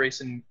Stu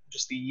Grayson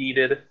just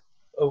yeeted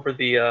over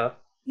the.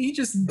 He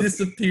just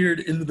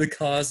disappeared into the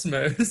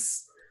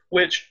cosmos.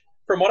 Which,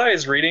 from what I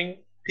was reading,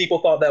 people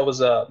thought that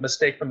was a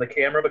mistake from the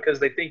camera because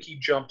they think he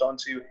jumped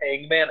onto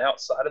Hangman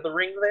outside of the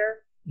ring there,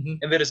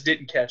 and they just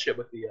didn't catch it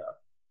with the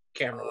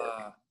camera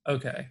work.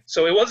 Okay.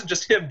 So it wasn't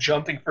just him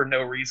jumping for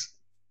no reason.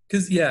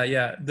 Because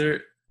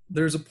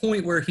there's a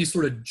point where he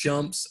sort of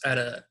jumps at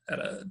a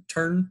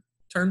turn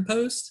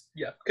post.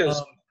 Yeah,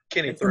 because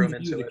Kenny threw him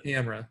into the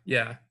camera.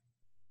 Yeah.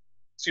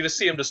 So you just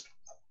see him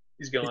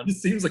he's gone. It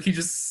just seems like he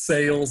just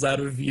sails out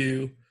of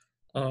view.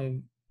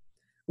 So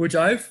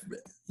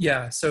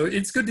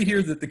it's good to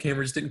hear that the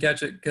camera just didn't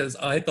catch it, because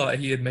I thought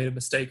he had made a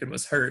mistake and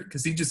was hurt,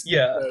 because he just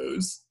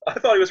goes. I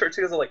thought he was hurt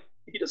too, because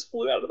he just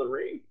flew out of the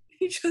ring.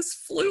 He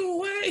just flew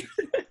away.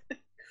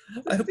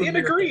 I hope it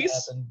agrees,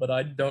 happened, but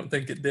I don't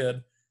think it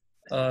did.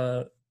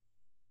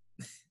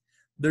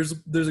 There's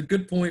a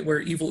good point where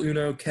Evil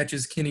Uno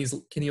catches Kenny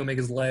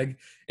Omega's leg,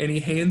 and he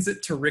hands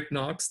it to Rick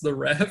Knox, the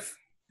ref,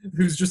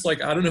 who's just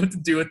like, I don't know what to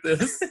do with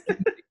this.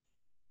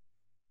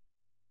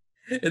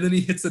 And then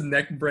he hits a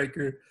neck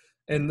breaker.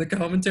 And the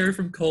commentary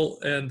from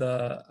Colt and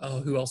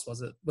who else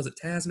was it? Was it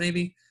Taz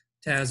maybe?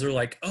 Taz are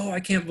like, I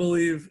can't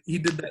believe he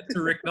did that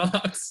to Rick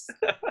Knox.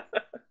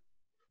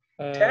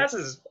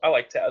 I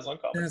like Taz on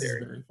commentary. Taz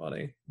is very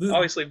funny.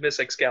 Obviously miss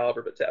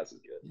Excalibur, but Taz is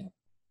good.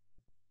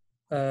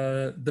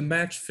 Yeah. The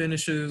match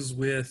finishes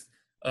with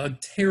a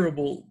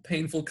terrible,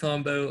 painful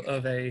combo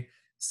of a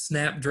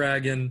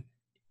Snapdragon,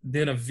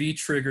 then a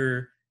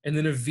V-trigger, and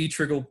then a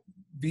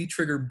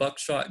V-trigger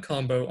buckshot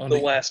combo on the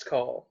last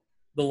call.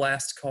 The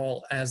last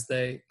call, as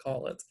they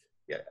call it.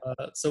 Yeah.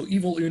 So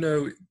Evil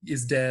Uno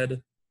is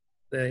dead.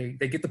 They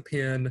get the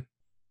pin,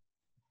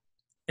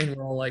 and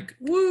we're all like,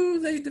 "Woo!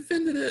 They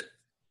defended it."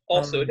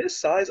 Also, his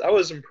size, I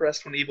was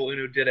impressed when Evil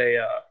Uno did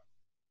a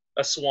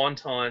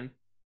swanton.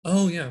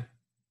 Oh yeah.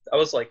 I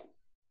was like,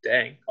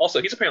 dang.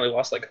 Also, he's apparently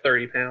lost like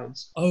 30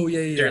 pounds. Oh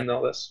yeah. During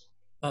all this.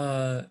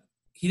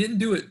 he didn't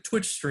do it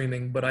Twitch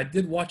streaming, but I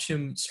did watch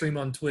him stream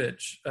on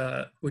Twitch,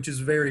 which is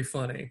very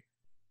funny.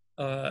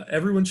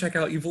 Everyone check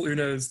out Evil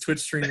Uno's Twitch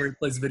stream where he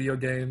plays video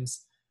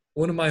games.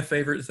 One of my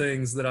favorite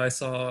things that I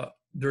saw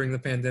during the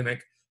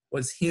pandemic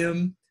was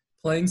him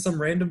playing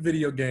some random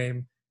video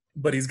game,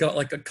 but he's got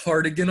like a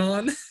cardigan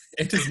on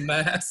and his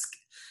mask.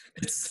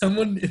 And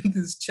someone in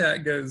this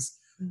chat goes,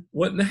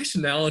 "What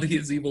nationality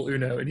is Evil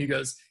Uno?" And he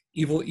goes,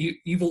 Evil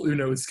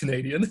Uno is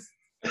Canadian."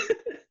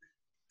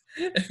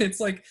 And it's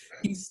like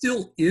he's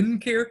still in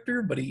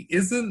character, but he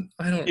isn't.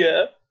 I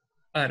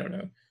don't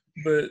know.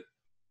 But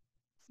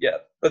yeah,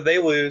 but they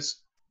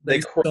lose.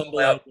 They stumble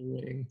out the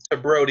ring to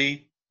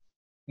Brody.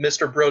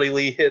 Mr. Brody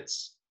Lee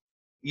hits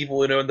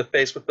Evil Uno in the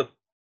face with the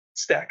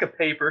stack of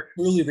paper.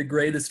 Really the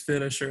greatest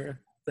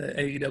finisher that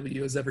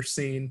AEW has ever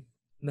seen.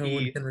 No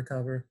one can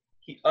recover.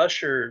 He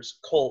ushers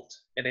Colt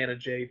and Anna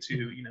Jay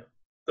to,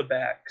 the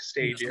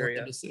backstage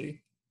area. To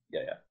see.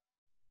 Yeah.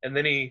 And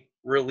then he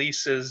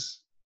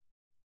releases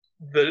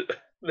the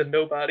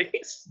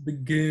nobodies. The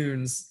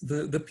goons.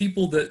 The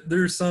people that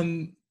there's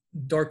some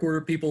Dark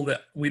Order people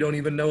that we don't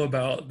even know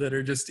about that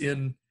are just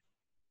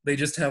they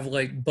just have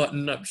like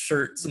button-up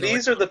shirts.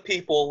 These are the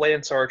people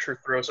Lance Archer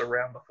throws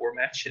around before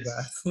matches,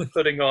 exactly.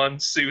 Putting on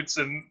suits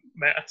and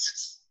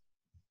masks.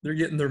 They're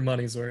getting their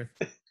money's worth.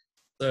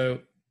 So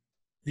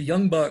the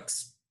Young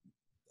Bucks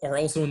are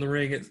also in the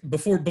ring.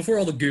 Before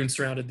all the goons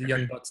surrounded, the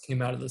Young Bucks came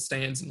out of the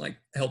stands and like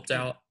helped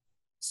out.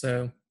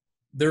 So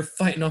they're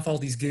fighting off all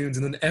these goons,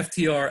 and then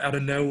FTR out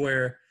of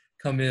nowhere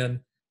come in.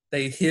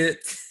 They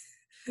hit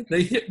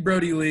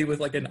Brody Lee with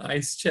like an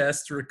ice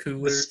chest or a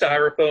cooler. The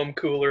styrofoam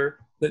cooler.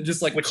 That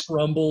just like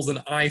crumbles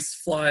and ice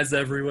flies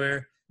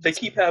everywhere. They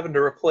keep having to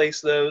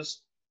replace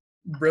those.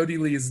 Brody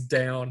Lee is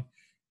down.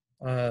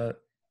 Then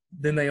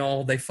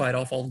they fight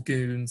off all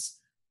goons.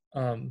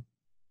 And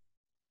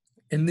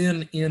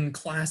then in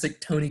classic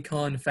Tony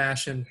Khan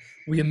fashion,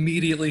 we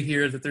immediately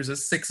hear that there's a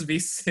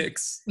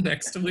 6v6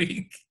 next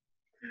week.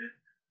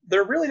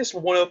 They're really just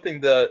one-upping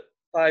the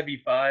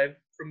 5v5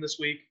 from this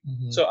week.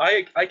 Mm-hmm. So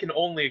I can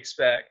only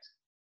expect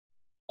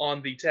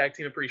on the Tag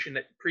Team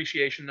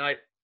Appreciation Night,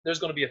 there's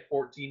going to be a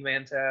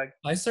 14-man tag.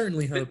 I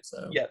certainly hope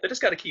so. Yeah, they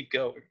just got to keep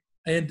going.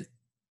 And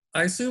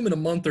I assume in a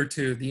month or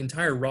two, the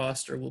entire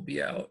roster will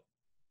be out.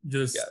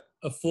 Just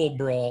a full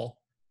brawl.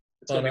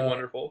 It's going to be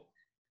wonderful.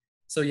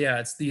 So,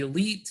 yeah, it's the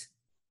Elite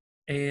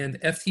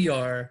and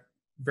FTR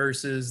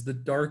versus the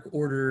Dark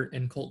Order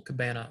and Colt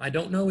Cabana. I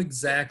don't know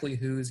exactly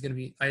who is going to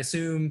be. I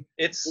assume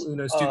it's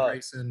Uno, Stu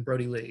Grayson,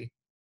 Brody Lee.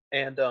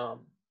 And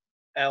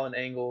Alan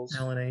Angels.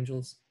 Alan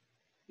Angels.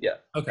 Yeah.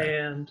 Okay.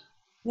 And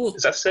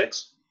is that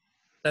 6?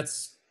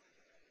 That's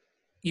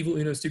Evil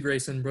Uno, Stu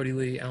Grayson, Brody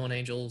Lee, Alan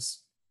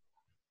Angels.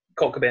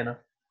 Colt Cabana.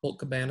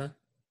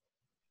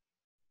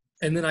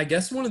 And then I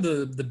guess one of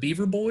the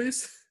Beaver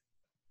Boys.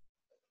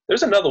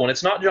 There's another one.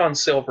 It's not John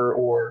Silver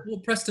or... Well,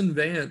 Preston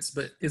Vance,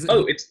 but isn't...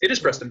 Oh, it is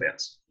Preston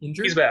Vance.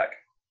 Injured? He's back.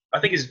 I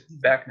think he's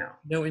back now.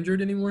 No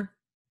injured anymore?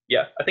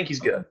 Yeah, I think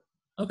he's good.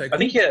 Okay, cool. I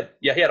think he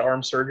had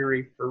arm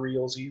surgery for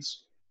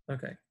realsies.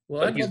 Okay.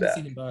 Well, I'd love to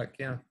see him back,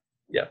 yeah.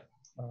 Yeah.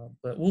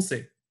 But we'll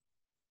see.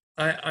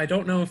 I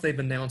don't know if they've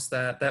announced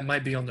that. That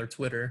might be on their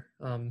Twitter.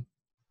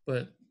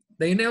 But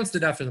they announced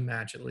it after the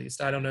match, at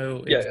least. I don't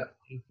know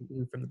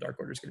who from the Dark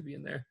Order is going to be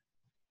in there.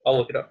 I'll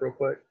look it up real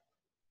quick.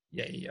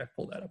 Yeah.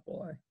 Pull that up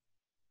while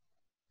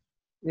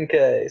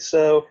Okay,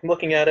 so from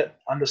looking at it,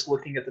 I'm just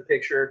looking at the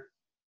picture.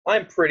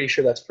 I'm pretty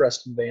sure that's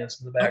Preston Vance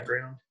in the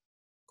background.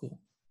 Cool.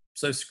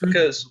 So screw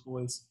the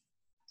boys.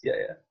 Yeah.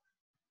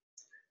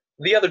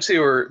 The other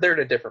two they're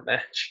in a different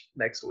match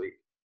next week.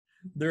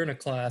 They're in a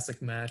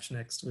classic match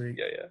next week.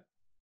 Yeah.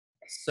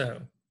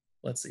 So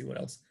let's see what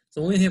else.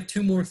 So we only have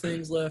 2 more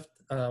things left.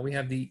 We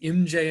have the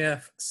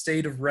MJF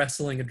State of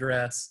Wrestling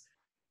address,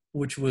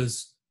 which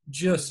was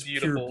just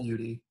pure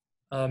beauty.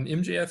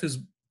 MJF is,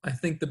 I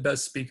think, the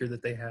best speaker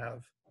that they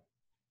have.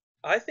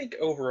 I think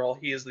overall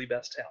he is the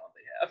best talent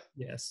they have.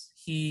 Yes.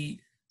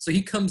 He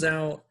comes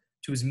out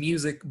to his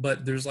music,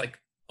 but there's like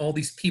all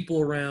these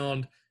people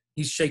around.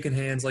 He's shaking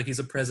hands like he's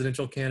a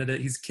presidential candidate.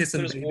 He's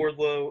kissing. There's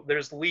Wardlow.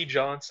 There's Lee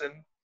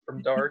Johnson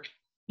from Dark.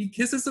 He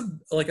kisses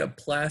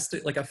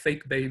a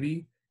fake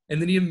baby,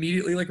 and then he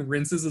immediately like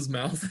rinses his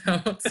mouth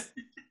out,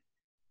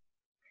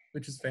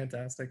 which is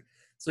fantastic.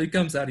 So he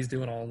comes out. He's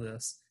doing all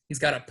this. He's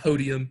got a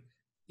podium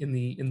in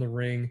the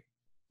ring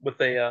with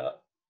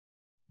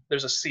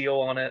there's a seal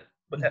on it,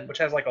 which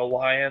has like a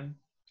lion.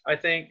 I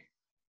think.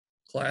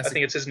 Classic. I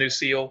think it's his new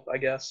seal. I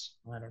guess.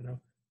 I don't know,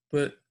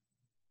 but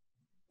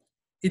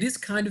it is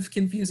kind of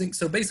confusing.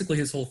 So basically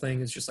his whole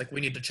thing is just like,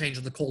 we need to change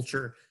the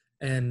culture.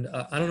 And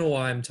I don't know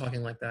why I'm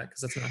talking like that,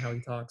 because that's not how he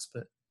talks,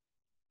 but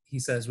he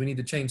says we need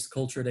to change the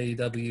culture at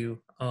AEW.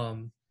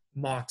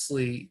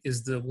 Moxley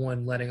is the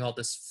one letting all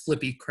this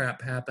flippy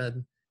crap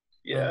happen.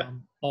 Yeah.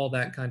 All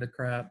that kind of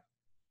crap.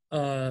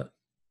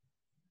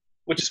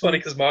 Which is funny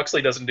because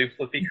Moxley doesn't do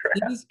flippy crap.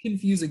 It is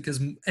confusing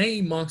because,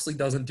 Moxley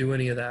doesn't do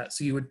any of that.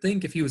 So you would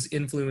think if he was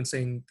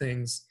influencing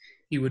things,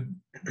 he would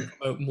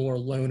promote more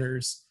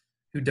loners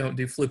who don't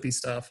do flippy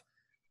stuff.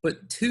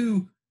 But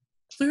 2,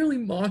 clearly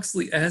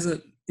Moxley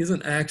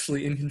isn't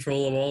actually in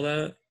control of all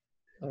that.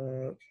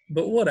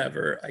 But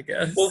whatever, I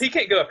guess. Well, he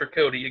can't go after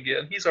Cody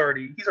again. He's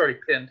already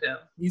pinned him.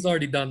 He's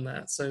already done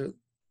that, so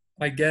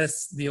I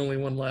guess the only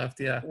one left,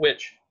 yeah.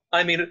 Which,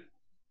 I mean,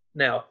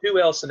 now, who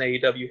else in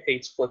AEW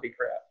hates flippy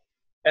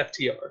crap?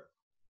 FTR.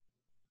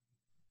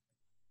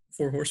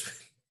 4 Horsemen.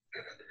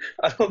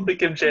 I don't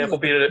think MJF will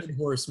beat it. 10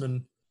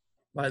 Horsemen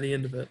by the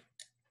end of it.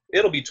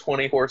 It'll be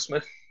 20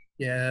 Horsemen.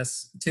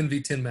 Yes,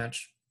 10v10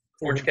 match.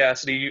 Orange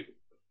Cassidy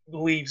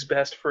leaves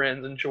best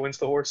friends and joins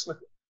the Horsemen.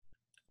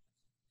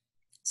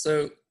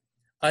 So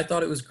I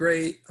thought it was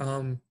great.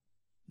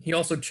 He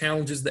also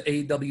challenges the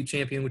AEW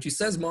champion, which he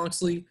says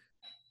Moxley,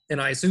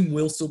 and I assume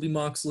will still be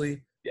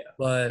Moxley. Yeah.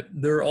 But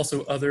there are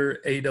also other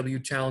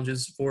AEW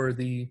challenges for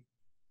the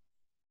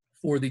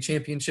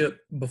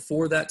championship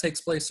before that takes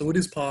place. So it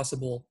is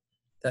possible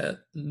that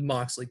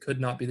Moxley could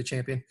not be the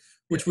champion,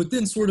 which would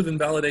then sort of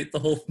invalidate the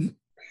whole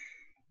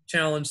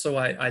challenge. So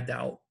I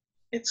doubt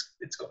it's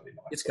going to be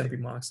Moxley. It's going to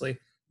be Moxley.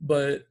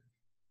 But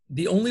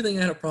the only thing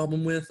I had a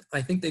problem with,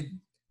 I think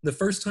the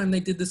first time they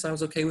did this, I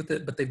was okay with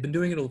it, but they've been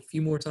doing it a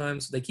few more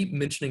times. They keep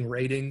mentioning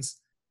ratings,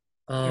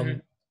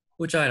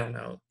 which I don't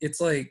know.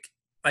 It's like,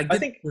 I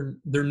think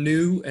they're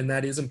new and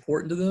that is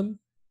important to them.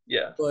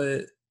 Yeah.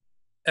 But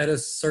at a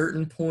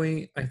certain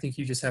point, I think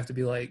you just have to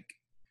be like,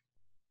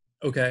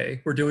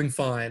 okay, we're doing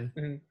fine.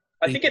 Mm-hmm.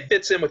 I think it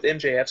fits in with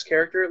MJF's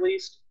character at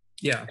least.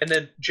 Yeah. And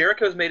then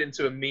Jericho's made it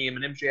into a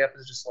meme, and MJF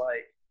is just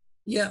like,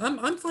 yeah,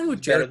 I'm fine with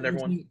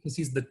Jericho because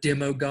he's the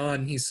demo god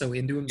and he's so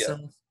into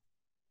himself.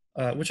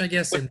 Yeah. Which I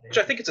guess, which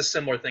I think it's a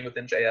similar thing with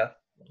MJF.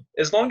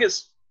 As long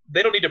as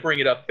they don't need to bring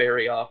it up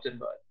very often,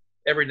 but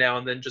every now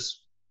and then,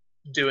 just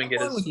doing it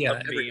as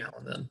every now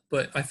and then.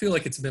 But I feel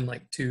like it's been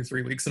like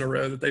 2-3 weeks in a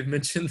row that they've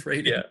mentioned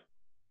rating. Yeah.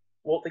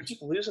 Well, they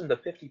keep losing the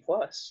 50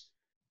 plus.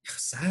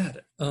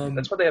 Sad.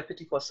 That's why they have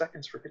 50 plus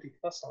seconds for 50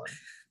 plus on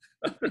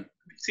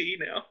BTE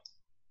now.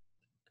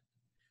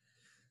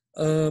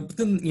 But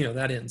then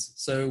that ends.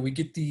 So we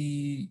get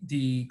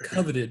the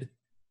coveted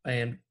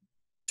and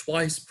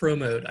twice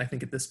promoted, I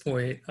think at this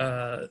point,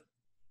 no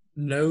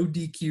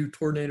DQ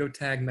tornado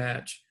tag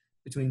match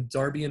between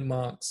Darby and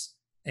Mox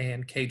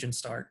and Cage and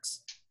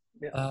Starks.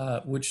 Yeah.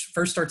 Which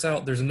first starts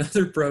out, there's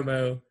another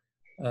promo.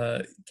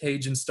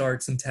 Cage and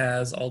Starks and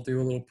Taz all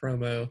do a little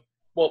promo.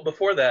 Well,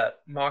 before that,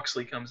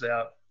 Moxley comes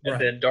out,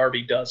 and then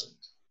Darby doesn't.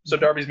 So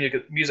Darby's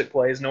music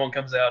plays, no one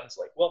comes out. It's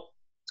like, well,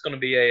 it's going to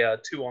be a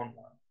 2-on-1.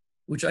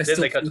 Which I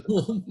still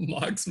feel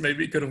Mox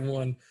maybe could have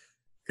won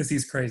because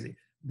he's crazy.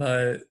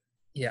 But,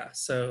 yeah,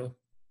 so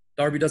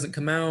Darby doesn't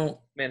come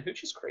out. Man,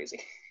 Hooch is crazy.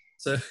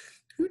 So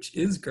Hooch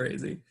is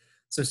crazy.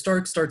 So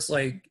Stark starts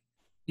like,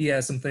 he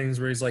has some things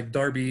where he's like,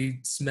 Darby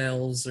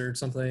smells or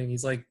something.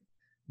 He's like,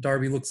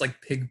 Darby looks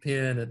like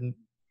Pigpen and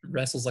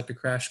wrestles like a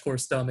Crash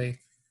Course dummy.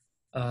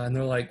 And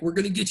they're like, we're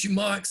going to get you,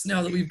 Mox,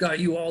 now that we've got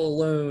you all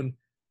alone.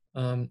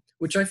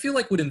 Which I feel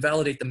like would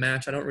invalidate the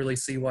match. I don't really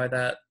see why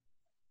that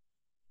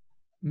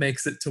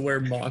makes it to where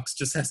Mox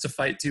just has to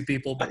fight 2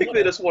 people. But I think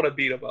they just want to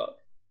beat him up.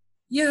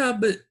 Yeah,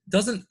 but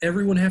doesn't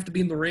everyone have to be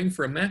in the ring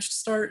for a match to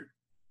start?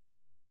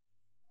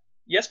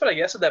 Yes, but I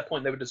guess at that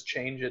point they would just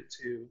change it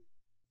to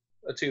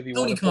a 2v1.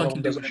 Tony Khan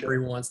can do whatever he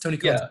wants. Tony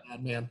Khan's a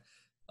bad man.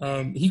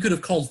 He could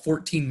have called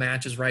 14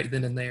 matches right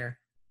then and there.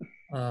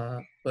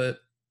 But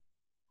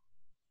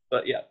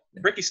yeah,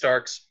 Ricky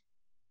Starks,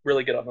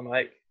 really good on the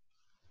mic.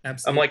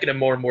 Absolutely. I'm liking him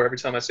more and more every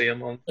time I see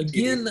him on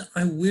Again, TV.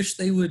 I wish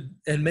they would,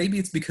 and maybe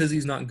it's because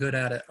he's not good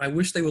at it. I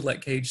wish they would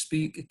let Cage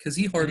speak because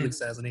he hardly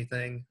says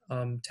anything.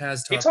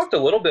 He talked a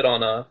little bit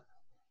on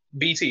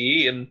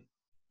BTE, and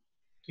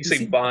he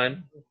seemed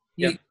fine.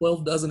 He ate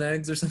 12 dozen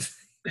eggs or something.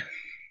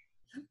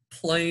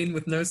 Plain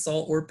with no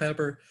salt or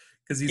pepper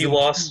because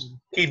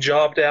he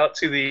jobbed out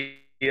to the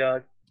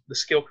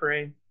skill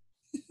crane.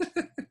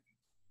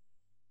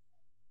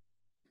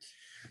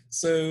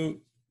 So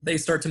they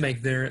start to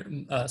make their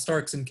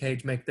Starks and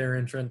Cage make their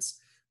entrance,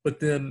 but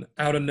then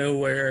out of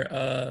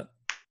nowhere,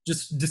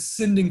 just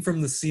descending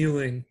from the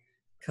ceiling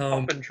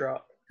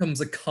comes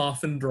a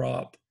coffin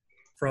drop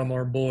from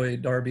our boy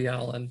Darby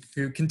Allin,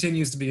 who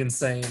continues to be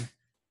insane.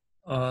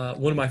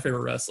 One of my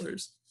favorite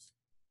wrestlers.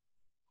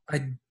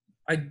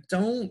 I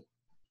don't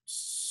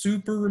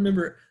super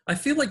remember. I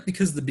feel like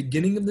because the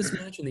beginning of this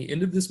match and the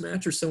end of this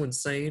match are so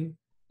insane,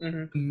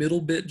 the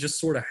middle bit just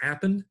sort of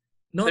happened.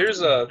 Not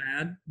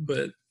bad,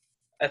 but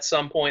at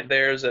some point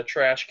there's a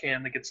trash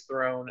can that gets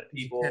thrown at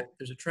people.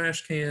 There's a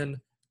trash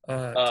can.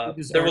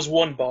 There was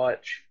one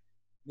botch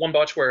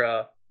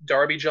where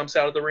Darby jumps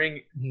out of the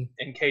ring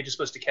and Cage is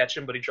supposed to catch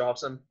him, but he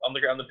drops him on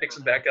the ground and picks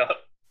him back up.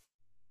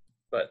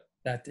 But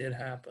that did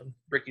happen.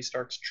 Ricky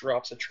Starks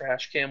drops a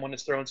trash can when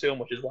it's thrown to him,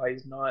 which is why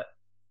he's not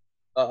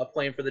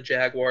playing for the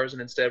Jaguars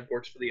and instead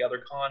works for the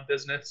other con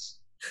business.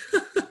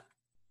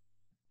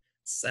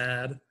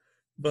 Sad.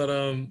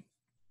 But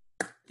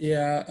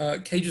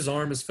Cage's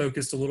arm is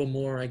focused a little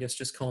more, I guess,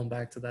 just calling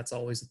back to that's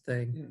always a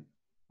thing.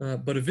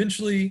 But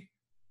eventually,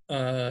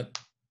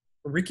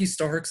 Ricky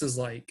Starks is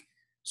like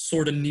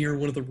sort of near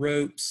one of the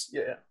ropes.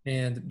 Yeah.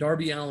 And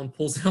Darby Allin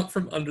pulls out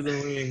from under the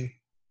ring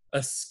a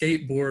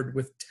skateboard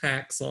with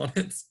tacks on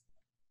it.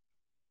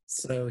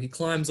 So he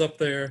climbs up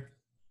there.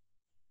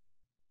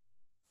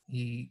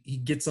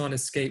 He gets on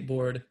his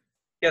skateboard.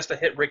 He has to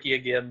hit Ricky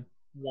again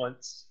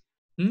once.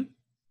 Hmm?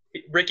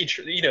 Ricky,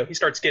 he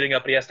starts getting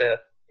up, but he has to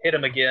hit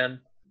him again.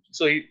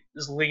 So he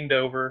is leaned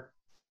over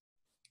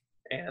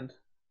and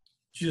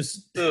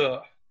just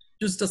does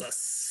a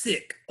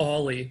sick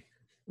ollie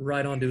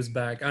right onto his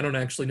back. I don't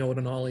actually know what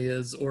an ollie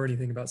is or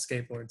anything about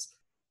skateboards,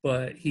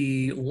 but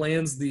he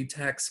lands the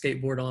tack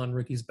skateboard on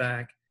Ricky's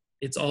back.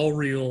 It's all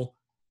real,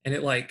 and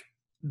it like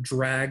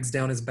drags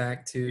down his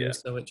back too. Yeah.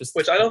 So it just,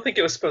 which I don't think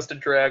it was supposed to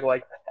drag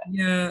like that.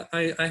 Yeah,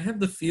 I have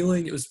the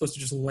feeling it was supposed to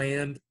just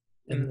land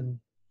and then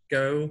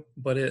go,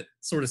 but it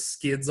sort of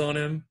skids on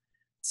him.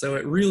 So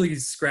it really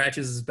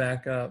scratches his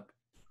back up.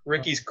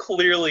 Ricky's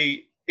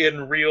clearly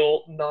in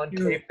real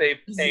non-kayfabe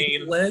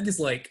pain. His leg is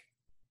like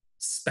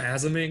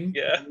spasming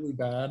really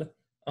bad.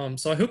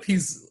 So I hope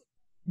he's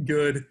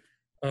good.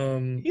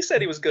 He said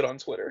he was good on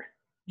Twitter.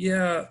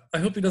 Yeah, I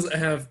hope he doesn't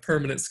have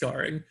permanent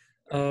scarring.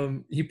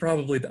 He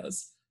probably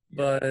does,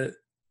 but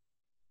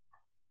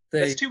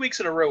that's 2 weeks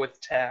in a row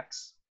with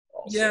tax.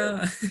 Also,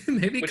 yeah,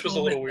 maybe which was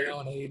a little weird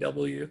on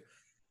AEW.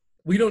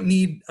 We don't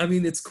need. I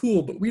mean, it's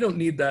cool, but we don't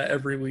need that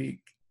every week.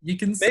 You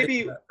can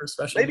maybe that for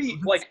special maybe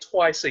moments. like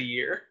twice a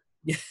year.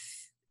 Yeah,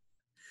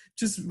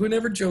 just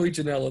whenever Joey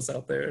Janela's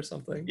out there or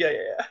something. Yeah.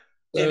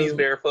 And he's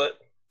barefoot.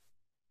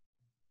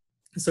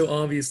 So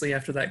obviously,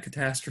 after that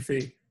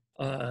catastrophe,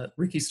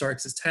 Ricky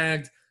Starks is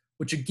tagged,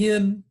 which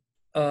again,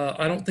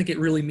 I don't think it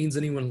really means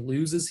anyone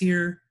loses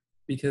here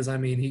because I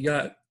mean he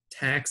got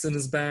tacks in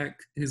his back.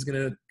 He's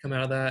gonna come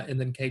out of that, and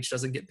then Cage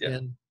doesn't get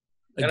pinned.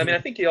 And I mean, I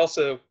think he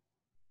also,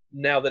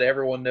 now that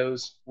everyone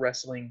knows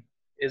wrestling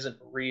isn't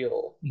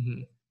real,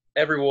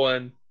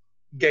 everyone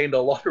gained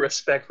a lot of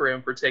respect for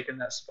him for taking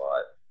that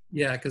spot.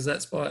 Yeah, because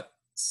that spot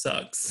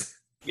sucks.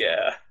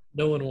 Yeah.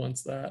 No one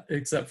wants that,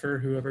 except for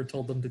whoever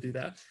told them to do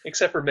that.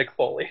 Except for Mick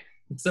Foley.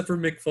 Except for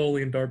Mick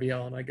Foley and Darby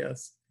Allin, I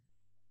guess.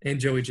 And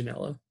Joey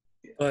Janela.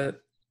 Yeah.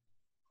 But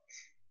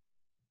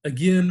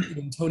again,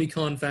 in Tony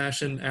Khan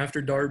fashion,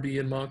 after Darby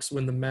and Mox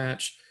win the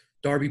match,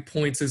 Darby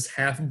points his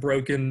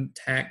half-broken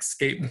tack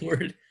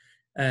skateboard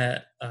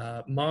at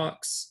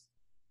Mox,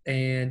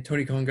 and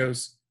Tony Khan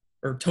goes,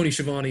 or Tony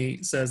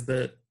Schiavone says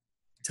that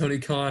Tony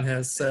Khan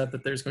has said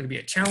that there's going to be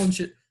a challenge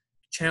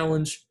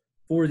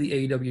for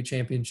the AEW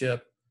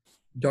Championship.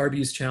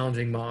 Darby is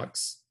challenging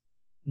Mox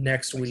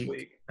next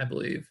week, I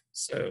believe.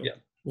 So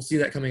we'll see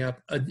that coming up.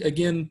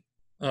 Again,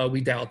 we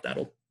doubt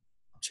that'll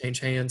change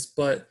hands,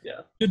 but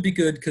should be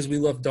good because we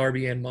love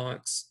Darby and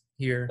Mox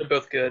here. They're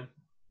both good.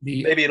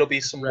 Maybe it'll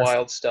be some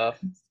wild stuff.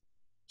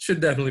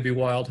 Should definitely be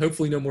wild.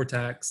 Hopefully no more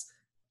tax.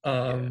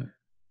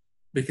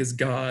 Because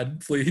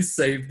God, please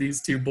save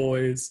these two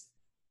boys.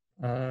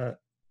 And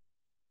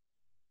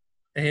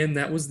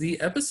that was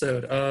the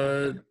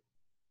episode.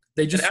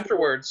 They just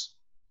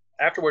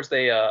Afterwards,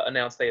 they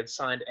announced they had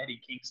signed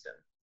Eddie Kingston.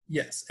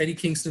 Yes, Eddie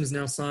Kingston is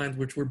now signed,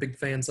 which we're big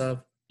fans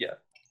of. Yeah.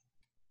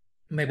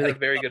 Maybe a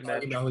very good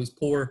match. He's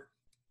poor.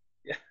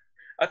 Yeah.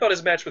 I thought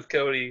his match with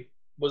Cody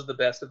was the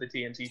best of the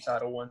TNT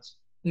title once.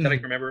 I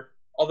can remember.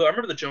 Although I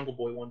remember the Jungle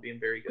Boy one being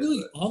very good.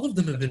 Really, all of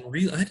them have been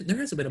there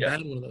hasn't been a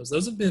bad one of those.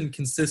 Those have been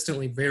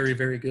consistently very,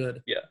 very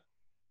good.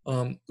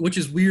 Yeah. Which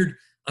is weird.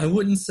 I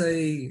wouldn't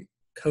say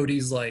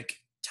Cody's like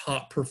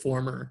top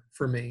performer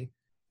for me,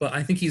 but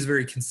I think he's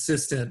very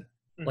consistent,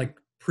 like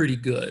pretty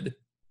good.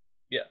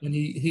 Yeah. And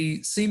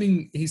he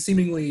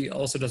seemingly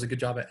also does a good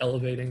job at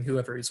elevating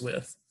whoever he's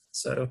with.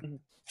 So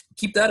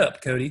keep that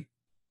up, Cody.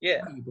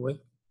 Yeah. Hey, boy.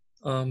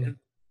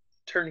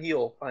 Turn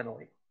heel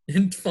finally.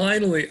 And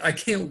finally, I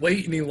can't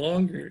wait any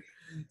longer.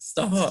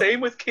 Stop.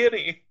 Same with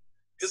Kenny.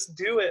 Just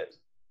do it.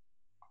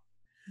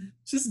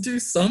 Just do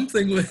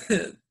something with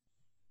it.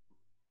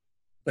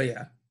 But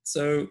yeah,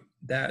 so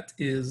that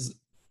is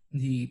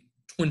the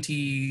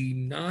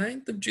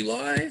 29th of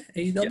July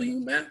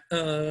AEW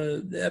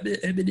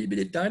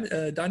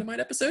Dynamite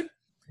episode.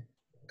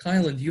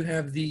 Kylan, do you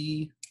have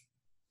the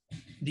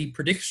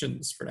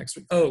predictions for next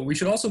week? Oh, we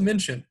should also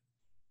mention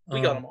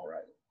we got them all right.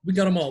 We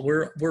got them all.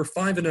 We're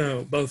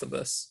 5-0, both of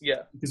us.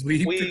 Yeah, because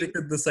we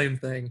predicted the same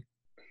thing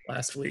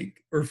last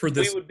week, or for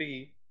this. We would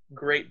be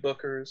great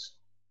bookers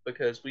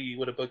because we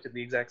would have booked it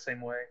the exact same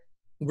way.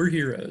 We're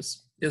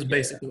heroes. Is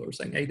basically what we're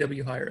saying.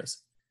 AEW, hire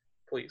us,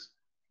 please.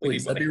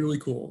 Please, that'd be really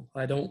cool.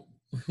 I don't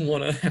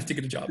want to have to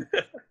get a job.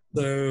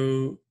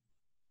 So,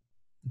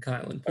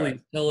 Kylan, please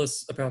tell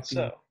us about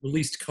the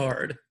released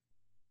card.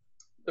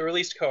 The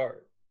released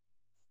card.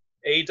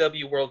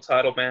 AEW World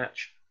Title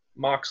match: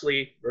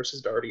 Moxley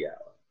versus Darby Allin.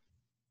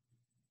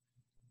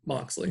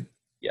 Moxley.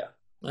 Yeah.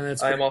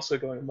 I am also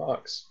going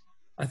Mox.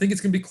 I think it's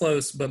going to be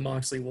close, but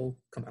Moxley will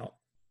come out.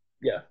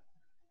 Yeah.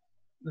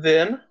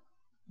 Then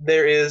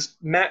there is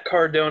Matt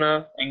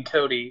Cardona and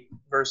Cody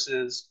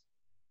versus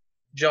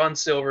John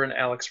Silver and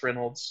Alex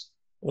Reynolds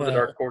for the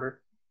Dark Order.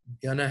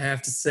 Gonna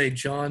have to say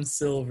John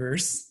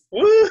Silver's.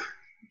 Woo!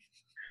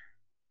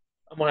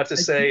 I'm going to have to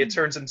say it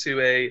turns into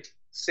a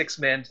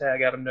 6-man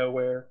tag out of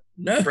nowhere.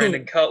 No.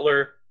 Brandon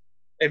Cutler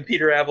and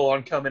Peter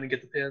Avalon come in and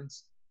get the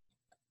pins.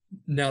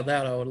 Now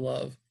that I would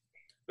love.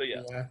 But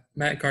yeah,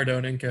 Matt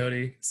Cardona and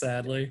Cody,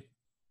 sadly.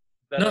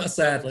 that Not is,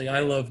 sadly, I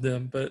love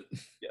them, but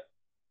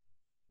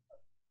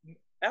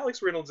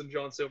Alex Reynolds and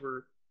John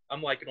Silver,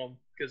 I'm liking them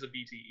because of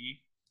BTE.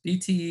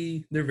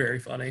 BTE, they're very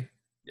funny.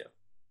 Yeah.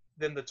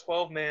 Then the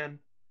 12-man,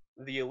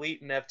 the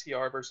Elite and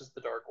FTR versus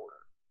the Dark Order.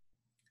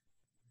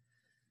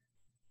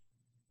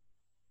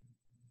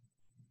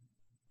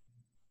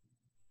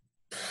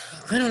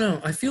 I don't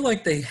know. I feel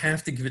like they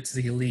have to give it to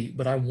the Elite,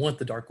 but I want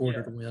the Dark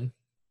Order to win.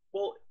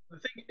 Well, the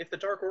thing, if the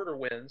Dark Order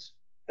wins,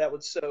 that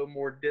would sow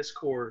more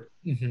discord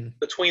Mm-hmm.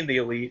 between the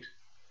Elite.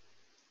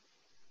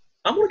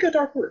 I'm going to go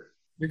Dark Order.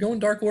 You're going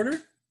Dark Order?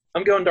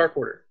 I'm going Dark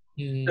Order.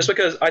 Just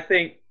because I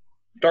think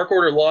Dark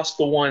Order lost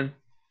the one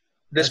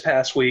this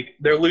past week.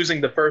 They're losing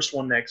the first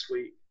one next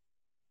week.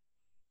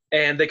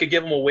 And they could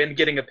give them a win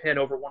getting a pin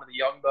over one of the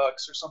Young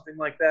Bucks or something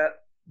like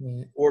that.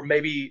 Right. Or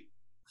maybe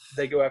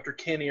they go after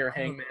Kenny or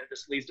Hangman. It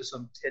just leads to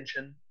some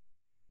tension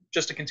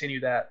just to continue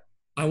that.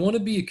 I want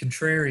to be a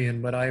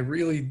contrarian, but I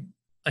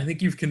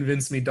think you've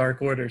convinced me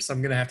Dark Order, so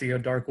I'm going to have to go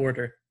Dark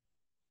Order.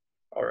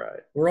 All right.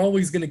 We're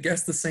always going to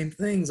guess the same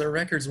things. Our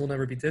records will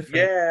never be different.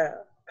 Yeah.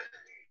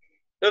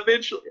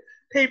 Eventually,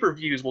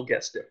 pay-per-views will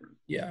guess different.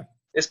 Yeah.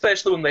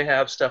 Especially when they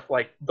have stuff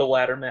like the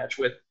ladder match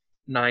with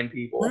 9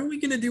 people. When are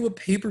we going to do a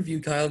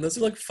pay-per-view, Kyle? Those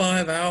are like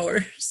 5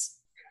 hours.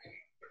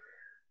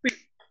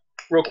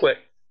 Real quick.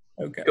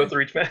 Okay. Go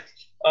through each match.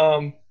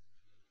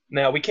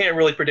 Now, we can't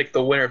really predict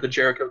the winner of the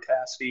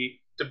Jericho-Cassidy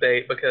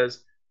debate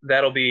because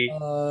that'll be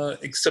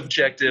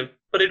subjective,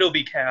 but it'll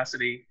be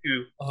Cassidy,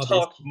 who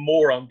talked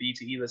more on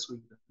BTE this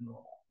week than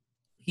normal.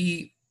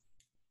 He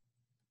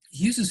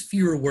uses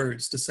fewer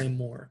words to say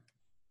more.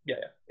 Yeah,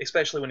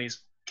 especially when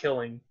he's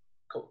killing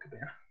Colt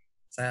Cabana.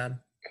 Sad.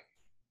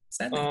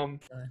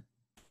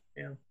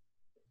 Yeah.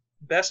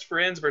 Best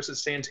Friends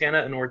versus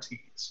Santana and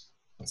Ortiz.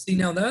 See,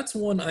 now that's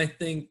one I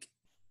think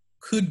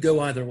could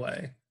go either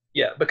way.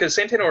 Yeah, because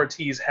Santana and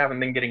Ortiz haven't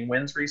been getting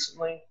wins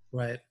recently.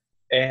 Right.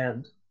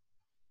 And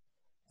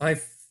my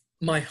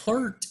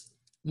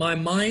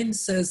mind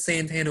says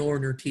Santana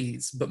or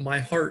Ortiz, but my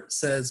heart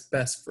says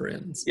Best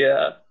Friends.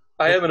 Yeah,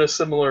 I am in a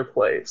similar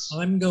place.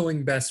 I'm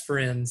going Best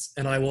Friends,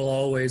 and I will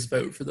always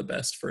vote for the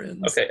Best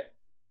Friends. Okay,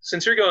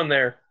 since you're going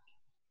there,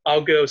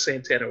 I'll go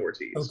Santana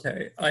Ortiz.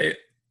 Okay,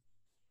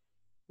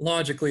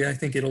 logically, I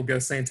think it'll go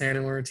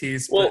Santana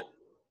Ortiz. Well,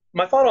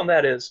 my thought on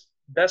that is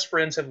Best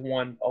Friends have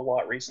won a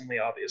lot recently,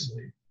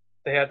 obviously. Mm-hmm.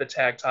 They had the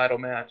tag title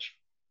match.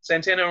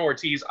 Santana and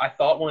Ortiz, I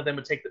thought one of them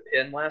would take the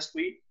pin last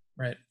week.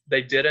 Right.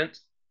 They didn't.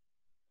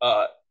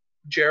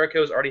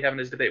 Jericho's already having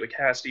his debate with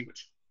Cassidy,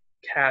 which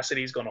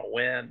Cassidy's going to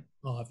win.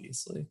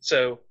 Obviously.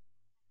 So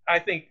I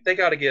think they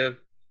got to give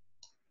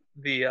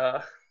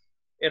the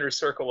Inner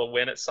Circle a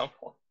win at some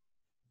point.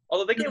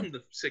 Although they gave them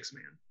the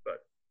 6-man, but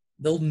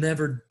they'll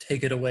never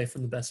take it away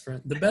from the Best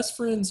Friends. The Best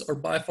Friends are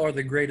by far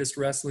the greatest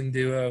wrestling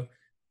duo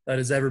that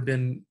has ever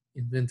been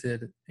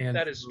invented, and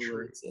that is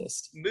true.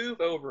 Exist. Move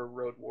over,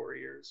 Road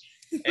Warriors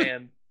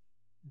and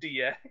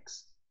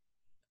DX.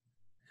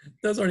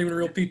 Those aren't even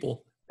real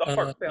people. The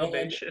Heart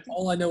Foundation.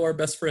 All I know are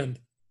Best Friend.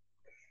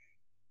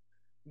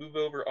 Move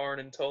over, Arn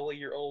and Tully.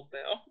 You're old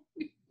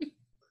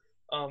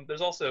now.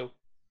 There's also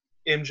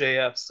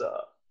MJF's.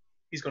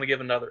 He's going to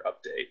give another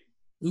update.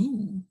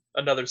 Ooh.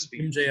 Another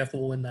speech. MJF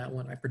will win that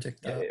one. I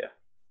predict that. Yeah.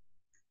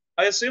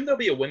 I assume there'll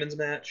be a women's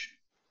match,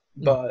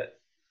 but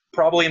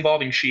probably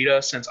involving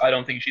Sheeta, since I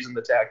don't think she's in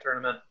the tag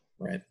tournament.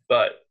 Right.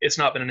 But it's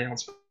not been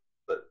announced.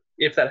 But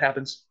if that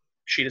happens,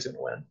 Sheeta's going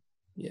to win.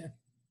 Yeah.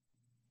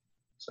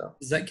 So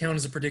does that count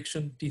as a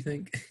prediction, do you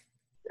think?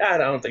 I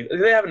don't think.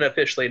 They haven't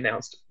officially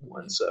announced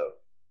one, so.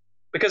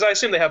 Because I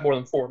assume they have more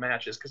than 4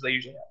 matches, because they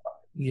usually have 5.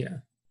 Yeah.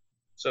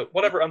 So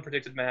whatever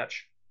unpredicted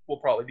match will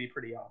probably be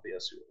pretty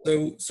obvious.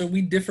 So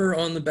we differ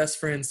on the Best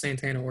Friends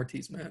Santana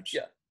Ortiz match.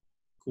 Yeah.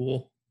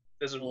 Cool.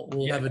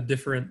 We'll have a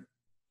different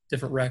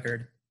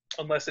record.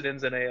 Unless it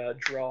ends in a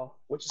draw,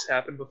 which has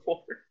happened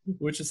before.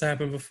 Which has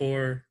happened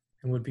before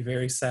and would be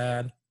very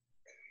sad.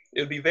 It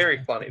would be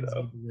very funny,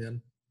 though.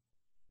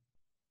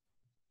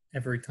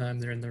 Every time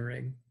they're in the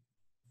ring.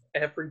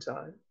 Every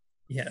time.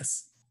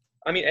 Yes.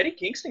 I mean, Eddie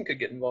Kingston could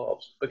get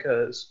involved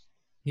because...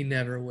 He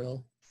never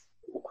will.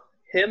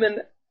 Him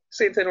and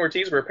Santana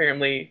Ortiz were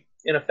apparently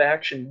in a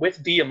faction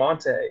with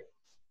Diamante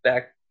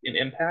back in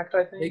Impact,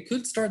 I think. They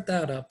could start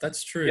that up.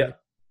 That's true. Yeah.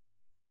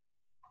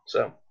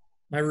 So...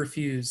 I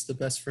refuse. The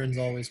Best Friends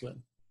always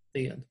win.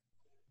 The end.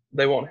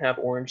 They won't have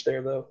Orange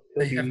there, though.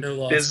 They have no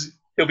loss.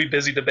 He'll be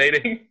busy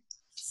debating.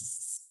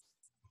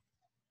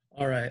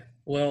 All right.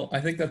 Well, I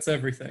think that's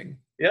everything.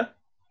 Yeah.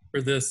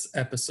 For this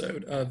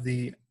episode of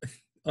the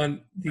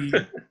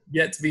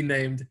yet to be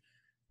named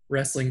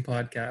wrestling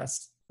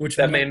podcast, which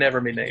that may never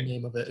be named. The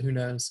name of it. Who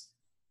knows?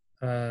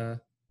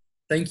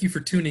 Thank you for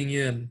tuning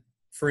in,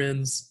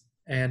 friends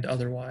and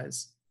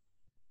otherwise.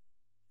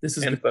 This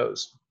is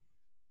foes.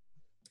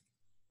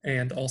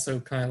 And also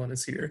Kylan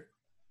is here.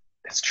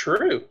 That's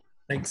true.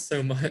 Thanks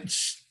so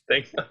much.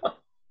 Thank you.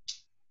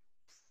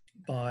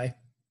 Bye.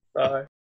 Bye.